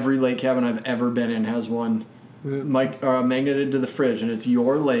every lake cabin I've ever been in has one magneted to the fridge, and it's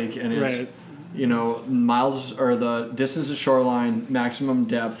your lake, and it's miles or the distance to shoreline, maximum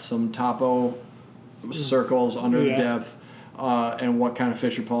depth, some topo circles under the depth, and what kind of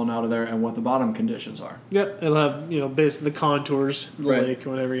fish are pulling out of there, and what the bottom conditions are. Yep, it'll have basically the contours of the lake or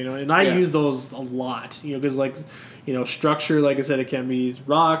whatever, and I use those a lot, because structure, like I said, it can be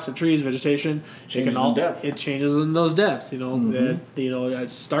rocks or trees, vegetation. Changes in depth. It changes in those depths. A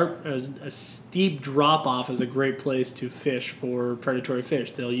steep drop off is a great place to fish for predatory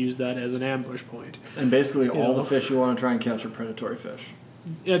fish. They'll use that as an ambush point. And basically, all the fish you want to try and catch are predatory fish.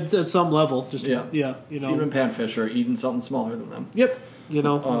 At some level, just even panfish are eating something smaller than them. Yep,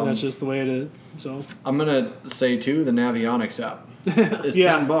 that's just the way it is. So I'm gonna say too, the Navionics app is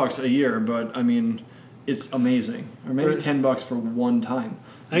 $10 a year, but I mean, it's amazing. Or maybe $10 for one time.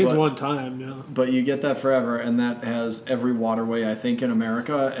 I think it's one time, yeah. But you get that forever, and that has every waterway I think in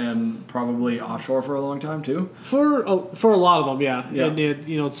America, and probably offshore for a long time too. For a lot of them, yeah. And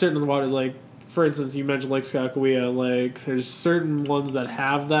it's certain of the water, like. For instance, you mentioned Lake Skakawea. Like, there's certain ones that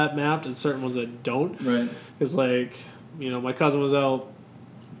have that mapped and certain ones that don't. Right. Because, my cousin was out,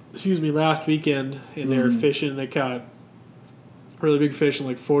 last weekend, and they were fishing. They caught really big fish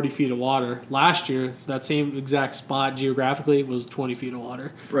in, 40 feet of water. Last year, that same exact spot geographically was 20 feet of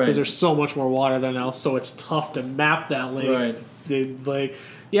water. Right. Because there's so much more water there now, so it's tough to map that lake. Right.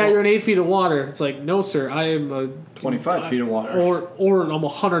 You're in 8 feet of water. It's like, no, sir, I am 25 feet of water. Or I'm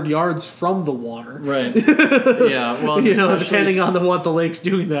 100 yards from the water. Right. Yeah, well, depending on what the lake's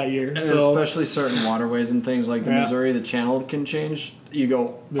doing that year. And especially certain waterways and things like the Missouri, the channel can change. You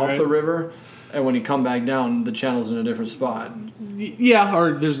go up the river, and when you come back down, the channel's in a different spot. Yeah,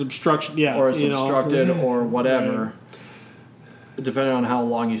 or there's obstruction. Yeah. Or it's obstructed or whatever. Right. Depending on how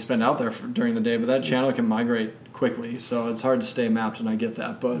long you spend out there during the day, but that channel can migrate quickly, so it's hard to stay mapped, and I get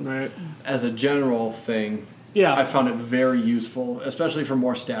that. But as a general thing, I found it very useful, especially for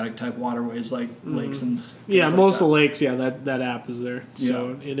more static type waterways like lakes and most of the lakes. That app is there,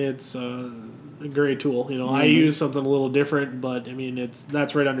 so and it's a great tool. I use something a little different, but I mean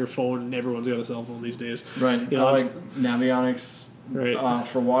that's right on your phone, and everyone's got a cell phone these days. Right. I like Navionics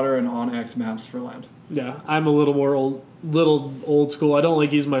for water and OnX Maps for land. Yeah, I'm a little more old school. I don't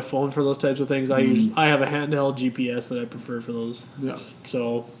like using my phone for those types of things. I have a handheld GPS that I prefer for those. Yeah.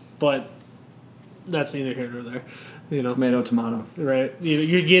 So, but that's neither here nor there. Tomato. Right.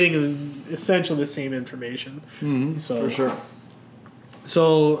 You're getting essentially the same information. Mm-hmm. So for sure.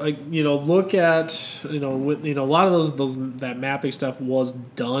 So look at with a lot of those that mapping stuff was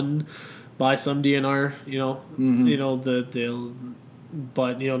done by some DNR.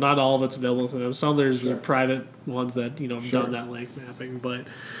 But not all of it's available to them. Some there's private ones that have done that lake mapping, but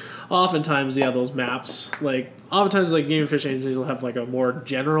oftentimes those maps oftentimes game and fish agencies will have a more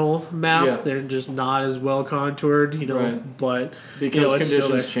general map. Yeah. They're just not as well contoured, but because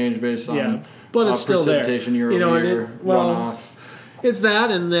conditions change based on but it's still there. Precipitation year over year, runoff. It's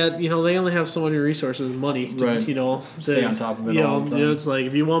that, and that they only have so many resources and money to right. Stay on top of it all the time. It's like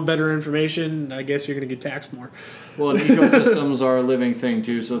if you want better information, I guess you're going to get taxed more. Well, and ecosystems are a living thing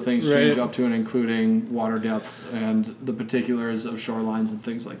too, so things change up to and including water depths and the particulars of shorelines and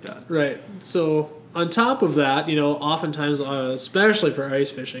things like that. Right. So on top of that, oftentimes, especially for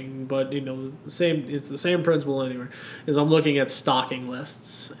ice fishing, but it's the same principle anywhere. Is I'm looking at stocking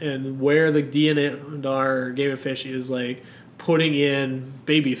lists and where the DNR Game and Fish is like putting in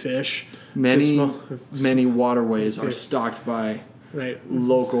baby fish. Many waterways are stocked by right.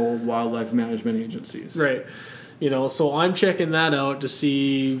 local wildlife management agencies. Right. So I'm checking that out to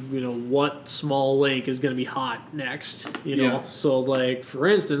see, what small lake is going to be hot next. So like for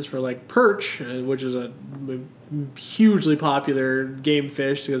instance, for like perch, which is a hugely popular game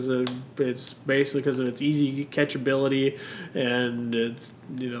fish because it's basically because of its easy catchability and it's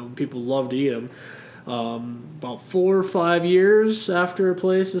people love to eat them. About 4 or 5 years after a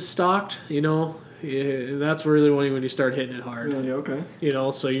place is stocked, that's really when you start hitting it hard. Really, okay.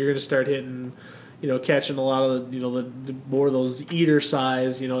 So you're going to start hitting. Catching a lot of the more of those eater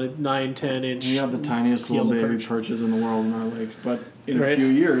size, 9, 10 inch. We have the tiniest little baby perches in the world in our lakes, but in a few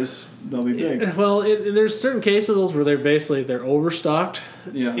years they'll be big. Well, there's certain cases of those where they're overstocked,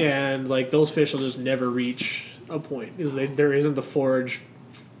 yeah, and like those fish will just never reach a point because there isn't the forage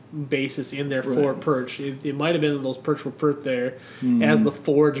basis in there for perch. It might have been that those perch were put there as the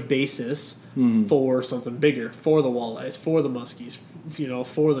forage basis for something bigger, for the walleyes, for the muskies,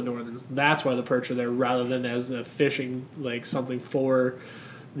 for the northerns. That's why the perch are there rather than as a fishing, like something for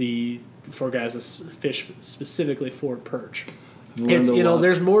guys that fish specifically for perch. It's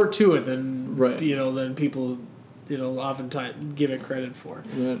there's more to it than than people oftentimes give it credit for.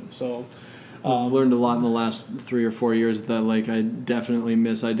 Right. So I've learned a lot in the last 3 or 4 years at that lake. I definitely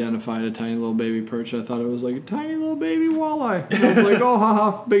misidentified a tiny little baby perch. I thought it was like a tiny little baby walleye. And I was like, oh,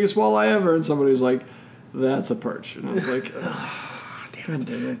 haha, biggest walleye ever. And somebody was like, that's a perch. And I was like, damn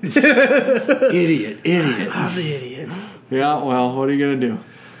it. Idiot. I'm the idiot. Yeah, well, what are you going to do?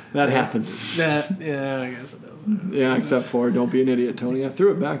 That happens. I guess it does. Yeah, except for don't be an idiot, Tony. I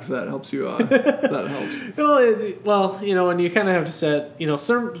threw it back if that helps you. That helps. Well, and you kind of have to set,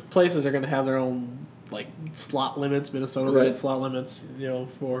 certain places are going to have their own, like, slot limits. Minnesota's got slot limits,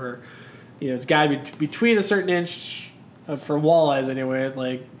 for, it's got to be between a certain inch for walleyes anyway,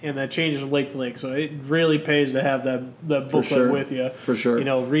 like, and that changes from lake to lake. So it really pays to have that booklet with you. For sure.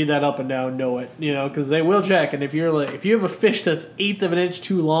 Read that up and down, know it, because they will check. And if you have a fish that's 1/8 of an inch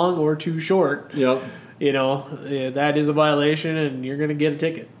too long or too short, yep. That is a violation, and you're going to get a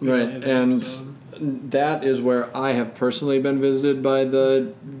ticket. Right, and that is where I have personally been visited by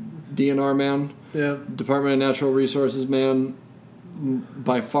the DNR man, Department of Natural Resources man,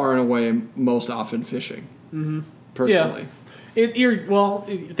 by far and away most often fishing. Mm-hmm. Personally. Yeah.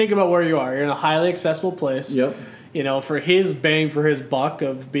 Think about where you are. You're in a highly accessible place. Yep. For his bang for his buck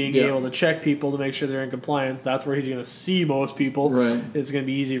of being able to check people to make sure they're in compliance, that's where he's going to see most people. Right. It's going to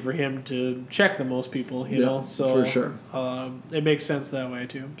be easy for him to check the most people, So for sure. It makes sense that way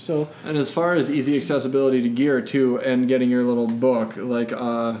too. So. And as far as easy accessibility to gear too, and getting your little book, like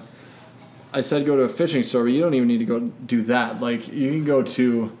I said, go to a fishing store, but you don't even need to go do that. Like you can go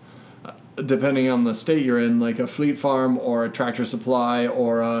to, depending on the state you're in, like a Fleet Farm or a Tractor Supply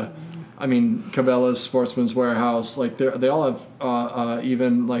or Cabela's Sportsman's Warehouse, like they all have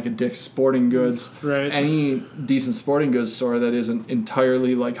even like a Dick's Sporting Goods. Right. Any decent sporting goods store that isn't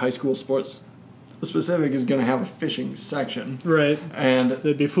entirely like high school sports specific is going to have a fishing section. Right. And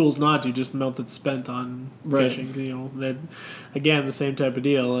they'd be fools not to, just the amount that's spent on fishing. That again, the same type of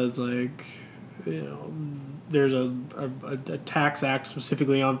deal as like, there's a tax act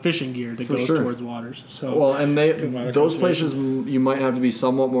specifically on fishing gear that goes towards waters. So well, and those places you might have to be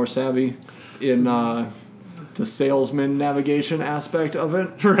somewhat more savvy in the salesman navigation aspect of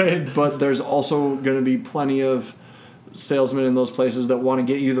it. Right. But there's also going to be plenty of salesmen in those places that want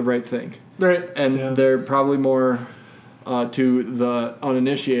to get you the right thing. Right. And they're probably more to the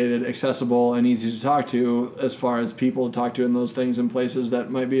uninitiated, accessible, and easy to talk to as far as people to talk to in those things in places that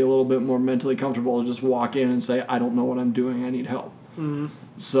might be a little bit more mentally comfortable to just walk in and say, I don't know what I'm doing, I need help. Mm-hmm.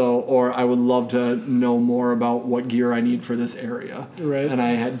 So, or I would love to know more about what gear I need for this area. Right. And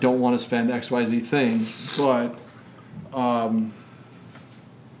I don't want to spend XYZ thing, but...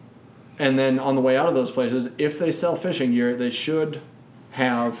 and then on the way out of those places, if they sell fishing gear, they should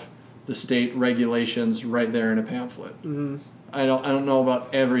have the state regulations right there in a pamphlet. Mm-hmm. I don't know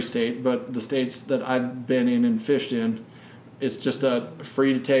about every state, but the states that I've been in and fished in, it's just a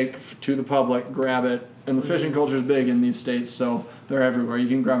free to take to the public, grab it. And the fishing culture is big in these states, so they're everywhere. You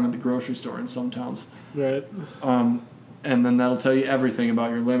can grab them at the grocery store in some towns. Right. And then that'll tell you everything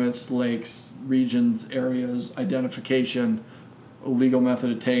about your limits, lakes, regions, areas, identification, a legal method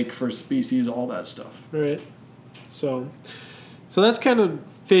to take for species, all that stuff. Right. So that's kind of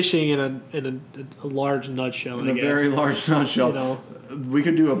fishing in a large nutshell. In a very large nutshell. You know, we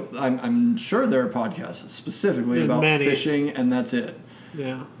could do I'm sure there are podcasts specifically about fishing, and that's it.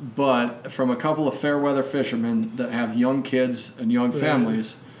 Yeah. But from a couple of fair weather fishermen that have young kids and young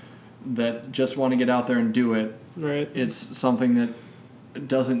families that just want to get out there and do it, right. It's something that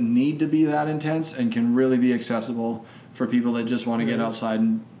doesn't need to be that intense and can really be accessible for people that just want to get outside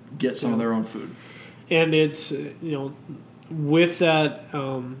and get some of their own food. And it's, with that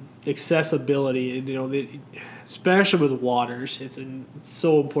accessibility, especially with waters, it's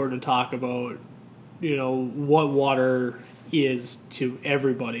so important to talk about, what water is to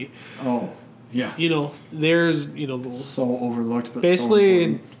everybody. Oh, yeah. There's, so overlooked, but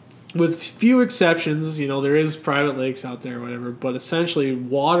basically, so with few exceptions, there is private lakes out there or whatever, but essentially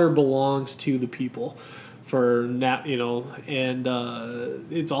water belongs to the people and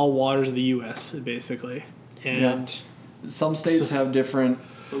it's all waters of the U.S. basically. And some states have different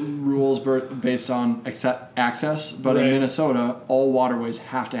rules based on access, but in Minnesota, all waterways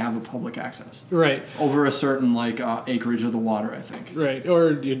have to have a public access. Right. Over a certain acreage of the water, I think. Right.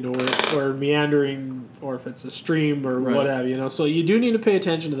 Or or meandering, or if it's a stream or what have you. So you do need to pay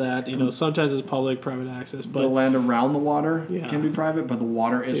attention to that. Sometimes it's public, private access, but the land around the water can be private, but the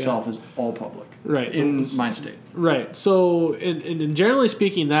water itself is all public. Right. In my state. Right. So, and generally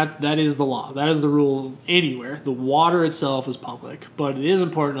speaking, that is the law. That is the rule anywhere. The water itself is public, but it is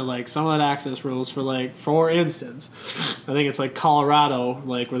important to some of that access rules for instance, I think it's Colorado,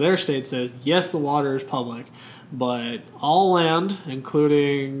 where their state says yes, the water is public, but all land,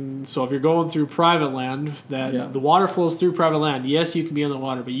 including, so if you're going through private land, the water flows through private land. Yes, you can be on the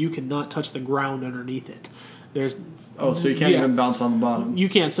water, but you cannot touch the ground underneath it. So you can't even bounce on the bottom. You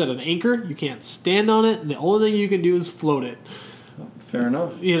can't set an anchor. You can't stand on it. And the only thing you can do is float it. Fair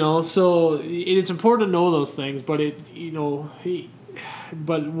enough. So it's important to know those things. But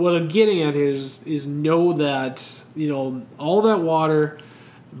but what I'm getting at is know that all that water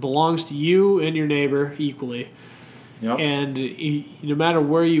belongs to you and your neighbor equally. Yep. And no matter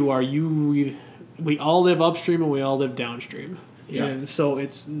where you are, we all live upstream and we all live downstream. Yep. And so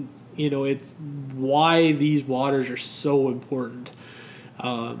it's why these waters are so important.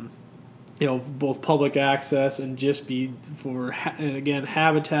 Both public access and just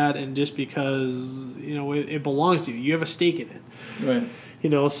habitat, and just because it belongs to you. You have a stake in it. Right.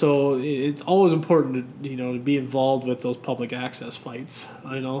 So it's always important to be involved with those public access fights.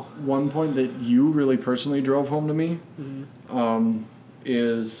 One point that you really personally drove home to me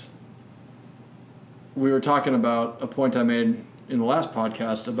is we were talking about a point I made in the last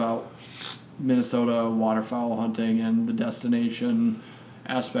podcast about Minnesota waterfowl hunting and the destination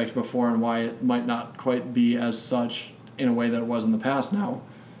aspect before, and why it might not quite be as such in a way that it was in the past now.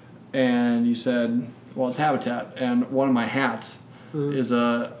 And you said, well, it's habitat. And one of my hats is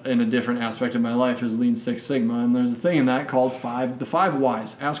in a different aspect of my life is Lean Six Sigma, and there's a thing in that called the 5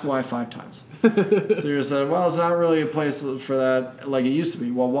 whys. Ask why 5 times. So you said, well, it's not really a place for that like it used to be.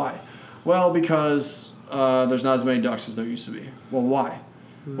 Well, why? Well, because there's not as many ducks as there used to be. Well, why?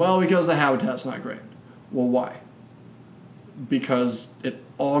 Well, because the habitat's not great. Well, why? Because it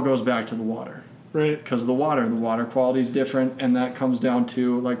all goes back to the water. Right. Because of the water quality is different, and that comes down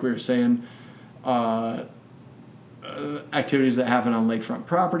to, like we were saying, activities that happen on lakefront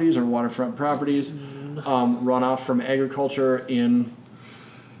properties or waterfront properties, runoff from agriculture in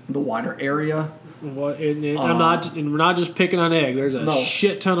the water area. We're not just picking on ag. There's a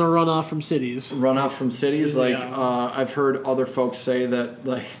shit ton of runoff from cities. I've heard other folks say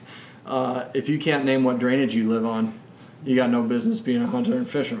that if you can't name what drainage you live on, you got no business being a hunter and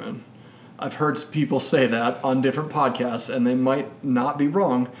fisherman. I've heard people say that on different podcasts, and they might not be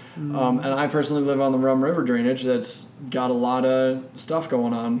wrong. And I personally live on the Rum River drainage that's got a lot of stuff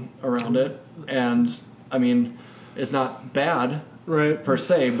going on around it. And, I mean, it's not bad per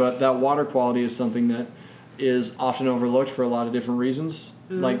se, but that water quality is something that is often overlooked for a lot of different reasons.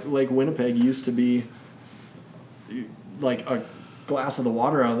 Like Lake Winnipeg used to be like a glass of the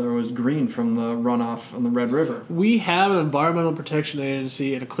water out there was green from the runoff on the Red River. We have an Environmental Protection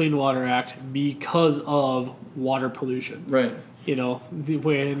Agency and a Clean Water Act because of water pollution. Right.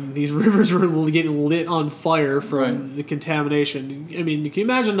 When these rivers were getting lit on fire from the contamination. I mean, can you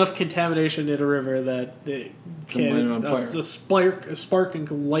imagine enough contamination in a river that can light it on fire? A spark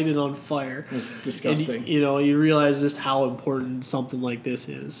can light it on fire. It's disgusting. And, you realize just how important something like this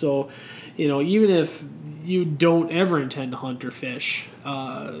is. So, even if you don't ever intend to hunt or fish.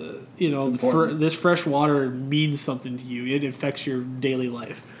 This fresh water means something to you. It affects your daily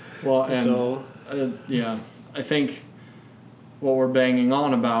life. Well, and I think what we're banging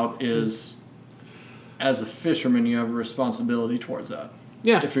on about is, as a fisherman, you have a responsibility towards that.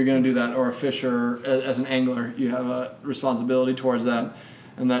 Yeah. If you're going to do that, or a fisher, as an angler, you have a responsibility towards that,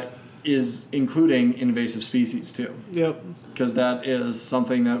 and that is including invasive species too. Yep. Because that is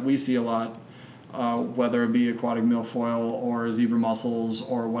something that we see a lot, whether it be aquatic milfoil or zebra mussels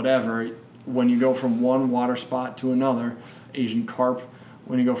or whatever. When you go from one water spot to another, Asian carp,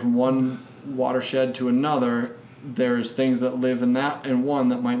 when you go from one watershed to another, there's things that live in one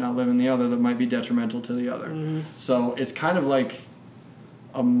that might not live in the other, that might be detrimental to the other. Mm-hmm. So it's kind of like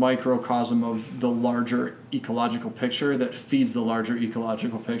a microcosm of the larger ecological picture that feeds the larger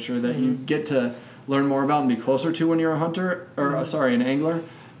ecological picture that you get to learn more about and be closer to when you're a hunter, or an angler,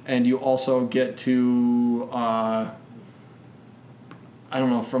 and you also get to, I don't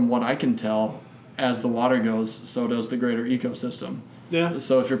know, from what I can tell, as the water goes, so does the greater ecosystem. Yeah.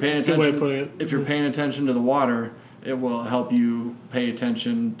 So if you're paying attention to the water, it will help you pay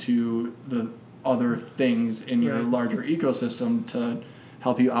attention to the other things in your larger ecosystem to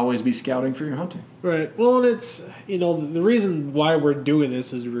help you always be scouting for your hunting. Right. Well, and it's, the reason why we're doing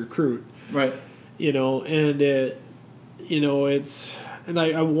this is to recruit. Right. And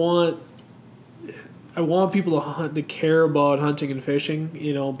I want people to care about hunting and fishing,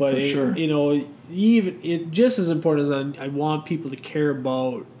 but for sure. Even just as important as that, I want people to care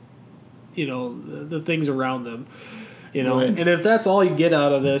about, the things around them. Right. And if that's all you get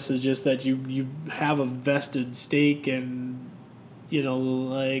out of this is just that you have a vested stake and,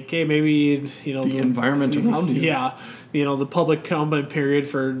 hey, maybe, the environment around you. Yeah. The public comment period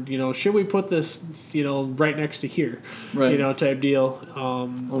for, should we put this, right next to here, right. Type deal.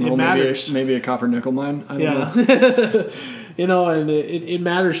 It matters. Maybe a copper nickel mine. I don't know. And it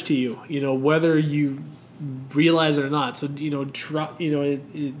matters to you, whether you realize it or not. So, try,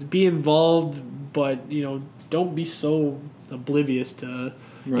 be involved, but, don't be so oblivious to,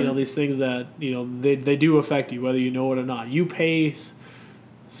 these things that, they do affect you, whether you know it or not. You pay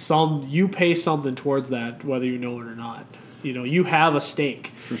something towards that, whether you know it or not. You have a stake.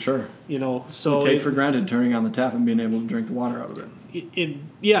 For sure. So you take for granted turning on the tap and being able to drink the water out of it.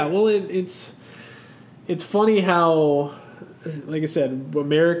 It's funny how, like I said,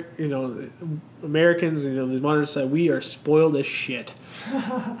 Americans, the modern society, we are spoiled as shit.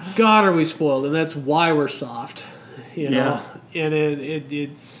 God, are we spoiled, and that's why we're soft. Yeah. And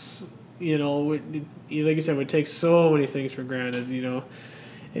it's like I said, we take so many things for granted, and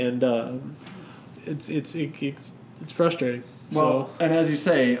it's frustrating. Well, and as you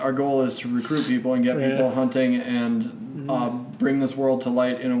say, our goal is to recruit people and get people hunting and bring this world to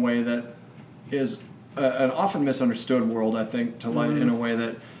light in a way that is an often misunderstood world, I think, to light in a way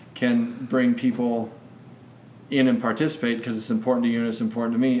that can bring people in and participate, because it's important to you and it's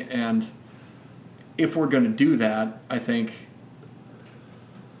important to me. And if we're going to do that, I think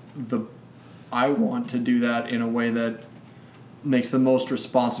I want to do that in a way that makes the most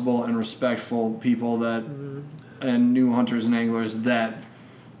responsible and respectful people that and new hunters and anglers that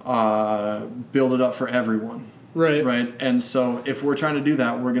build it up for everyone. Right. Right. And so if we're trying to do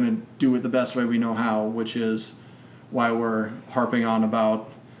that, we're going to do it the best way we know how, which is why we're harping on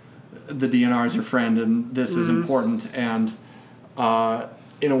about the DNR is your friend and this is important. And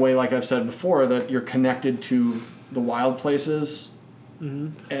in a way, like I've said before, that you're connected to the wild places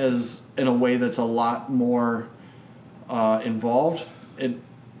as in a way that's a lot more involved.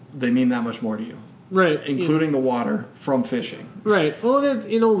 They mean that much more to you. Right. Including the water from fishing. Right. Well, again,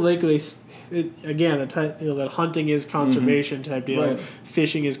 that hunting is conservation type deal. Right.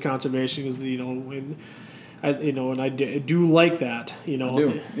 Fishing is conservation, because and I do like that. I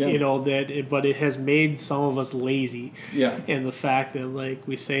do. Yeah. But it has made some of us lazy. Yeah. And the fact that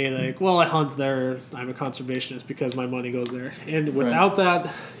we say well, I hunt there, I'm a conservationist because my money goes there, and without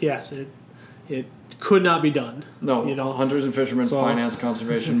that, yes, it could not be done. No, hunters and fishermen finance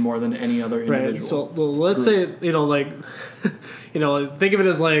conservation more than any other individual. Right. So let's say think of it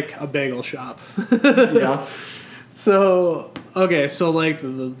as like a bagel shop. Yeah. So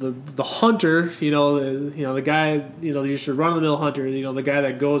the hunter, the guy, you should run of the mill hunter, the guy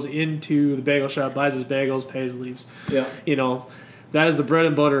that goes into the bagel shop, buys his bagels, pays, leaves. Yeah. That is the bread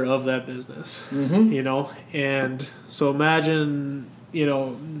and butter of that business. Mm-hmm. And so imagine.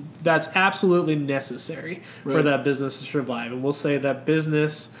 That's absolutely necessary for that business to survive. And we'll say that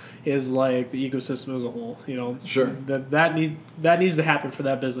business is like the ecosystem as a whole. Sure. That needs to happen for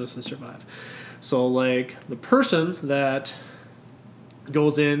that business to survive. So the person that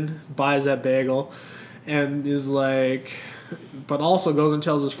goes in, buys that bagel, and is like, but also goes and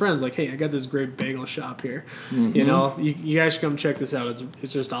tells his friends, like, hey, I got this great bagel shop here. Mm-hmm. You know, you guys should come check this out.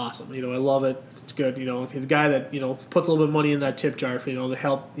 It's just awesome. You know, I love it. It's good. You know, the guy that, you know, puts a little bit of money in that tip jar for, you know, to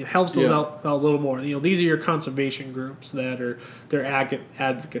helps those out a little more. You know, these are your conservation groups that are, they're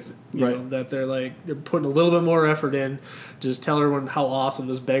advocates, you know, that they're putting a little bit more effort in. Just tell everyone how awesome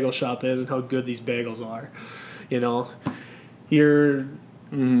this bagel shop is and how good these bagels are. You know, your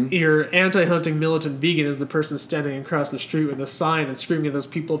anti-hunting militant vegan is the person standing across the street with a sign and screaming at those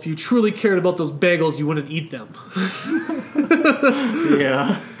people, if you truly cared about those bagels, you wouldn't eat them.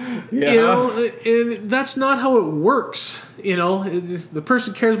 Yeah. You know, and that's not how it works. You know, the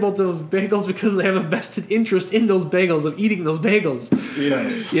person cares about those bagels because they have a vested interest in those bagels, of eating those bagels.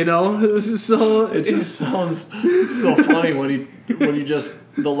 Yes. You know, so it just sounds so funny when you just,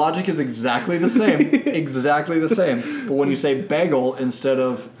 the logic is exactly the same, but when you say bagel instead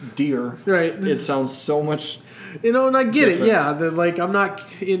of deer, right, it sounds so much, you know, and I get different. it, yeah, like, I'm not,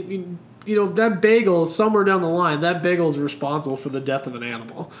 you know, that bagel, somewhere down the line, that bagel is responsible for the death of an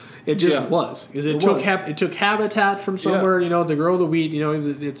animal. It just was, because it took habitat from somewhere, you know, to grow the wheat. You know,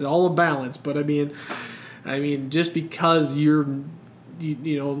 it's all a balance. But I mean, just because if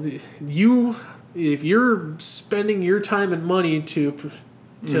you're spending your time and money to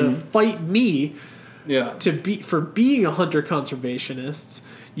fight me, for being a hunter conservationist,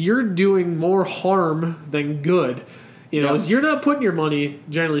 you're doing more harm than good. You know, you're not putting your money,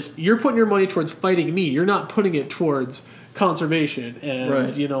 you're putting your money towards fighting me. You're not putting it towards conservation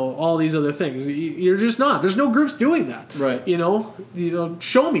and, you know, all these other things. You're just not. There's no groups doing that. Right. You know,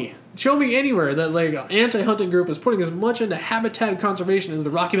 show me anywhere that, like, an anti-hunting group is putting as much into habitat conservation as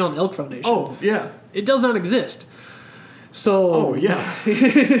the Rocky Mountain Elk Foundation. Oh, yeah. It does not exist. So. Oh, yeah.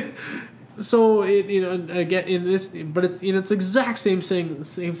 So it, you know, again, in this, but it's, you know, it's the exact same thing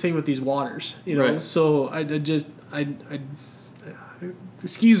with these waters, you know. So I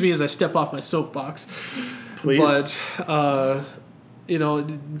excuse me as I step off my soapbox, please. But you know,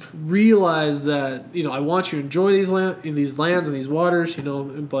 realize that, you know, I want you to enjoy these lands and these waters, you know,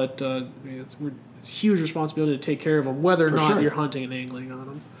 but it's a huge responsibility to take care of them, whether or not you're hunting and angling on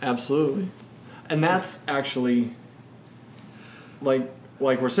them. Absolutely, and that's actually like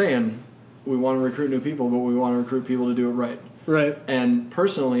we're saying. We want to recruit new people, but we want to recruit people to do it right. Right. And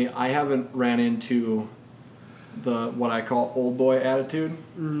personally, I haven't ran into what I call old boy attitude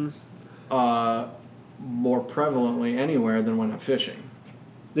more prevalently anywhere than when I'm fishing.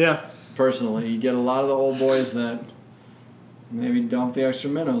 Yeah. Personally, you get a lot of the old boys that maybe dump the extra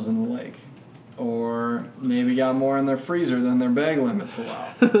minnows in the lake, or maybe got more in their freezer than their bag limits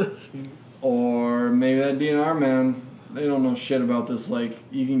allow, or maybe that DNR man, they don't know shit about this lake.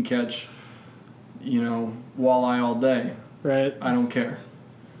 You can catch, you know, walleye all day. Right. I don't care.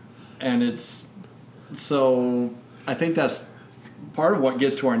 And it's, so I think that's part of what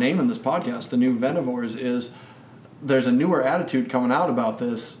gets to our name in this podcast, The New Venivores, is there's a newer attitude coming out about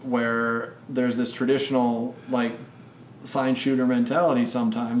this where there's this traditional, like, sign shooter mentality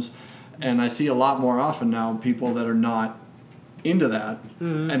sometimes. And I see a lot more often now people that are not into that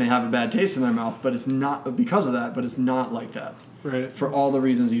and they have a bad taste in their mouth, but it's not because of that, but it's not like that. Right. For all the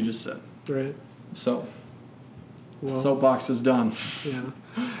reasons you just said. Right. So, soapbox is done. Yeah.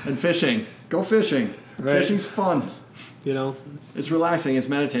 And fishing. Go fishing. Right. Fishing's fun. You know? It's relaxing. It's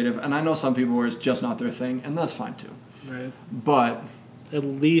meditative. And I know some people where it's just not their thing, and that's fine too. Right. But at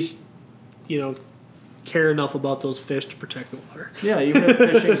least, you know, care enough about those fish to protect the water. Yeah, even if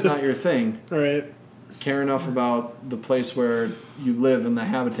fishing's not your thing. Right. Care enough about the place where you live and the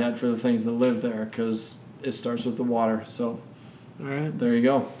habitat for the things that live there, because it starts with the water. So, all right. There you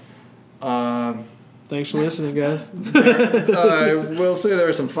go. Thanks for listening, guys. I will say there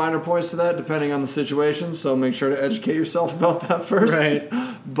are some finer points to that depending on the situation, so make sure to educate yourself about that first. Right.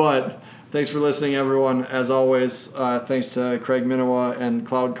 But thanks for listening, everyone. As always, thanks to Craig Minowa and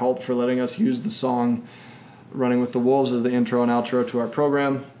Cloud Cult for letting us use the song Running with the Wolves as the intro and outro to our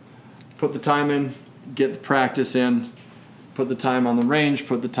program. Put the time in, get the practice in, put the time on the range,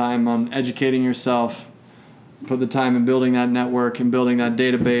 put the time on educating yourself, put the time in building that network and building that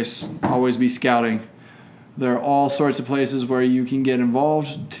database. Always be scouting. There are all sorts of places where you can get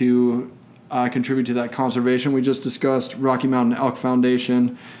involved to contribute to that conservation we just discussed. Rocky Mountain Elk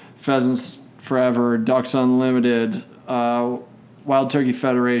Foundation, Pheasants Forever, Ducks Unlimited, Wild Turkey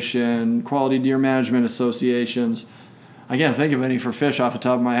Federation, Quality Deer Management Associations. I can't think of any for fish off the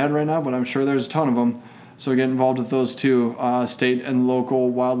top of my head right now, but I'm sure there's a ton of them. So get involved with those too. State and local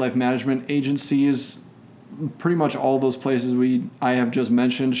wildlife management agencies. Pretty much all those places I have just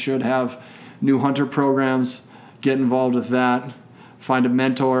mentioned should have new hunter programs. Get involved with that. Find a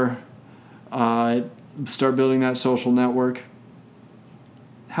mentor. start building that social network.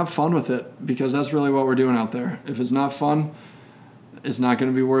 Have fun with it, because that's really what we're doing out there. If it's not fun, it's not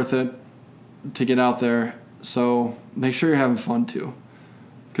going to be worth it to get out there. So make sure you're having fun too.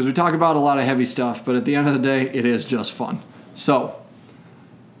 Because we talk about a lot of heavy stuff, but at the end of the day, it is just fun. So,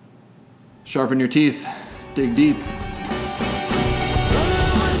 sharpen your teeth, dig deep.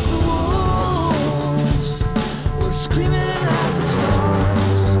 Running with the wolves, we're screaming at the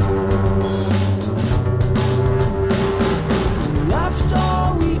stars. We left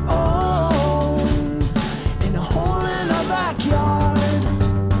all we own in a hole in our backyard.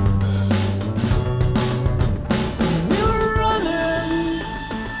 We were running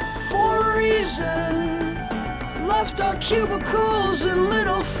for a reason. Left our cubicles in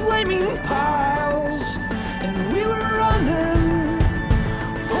little flaming pies.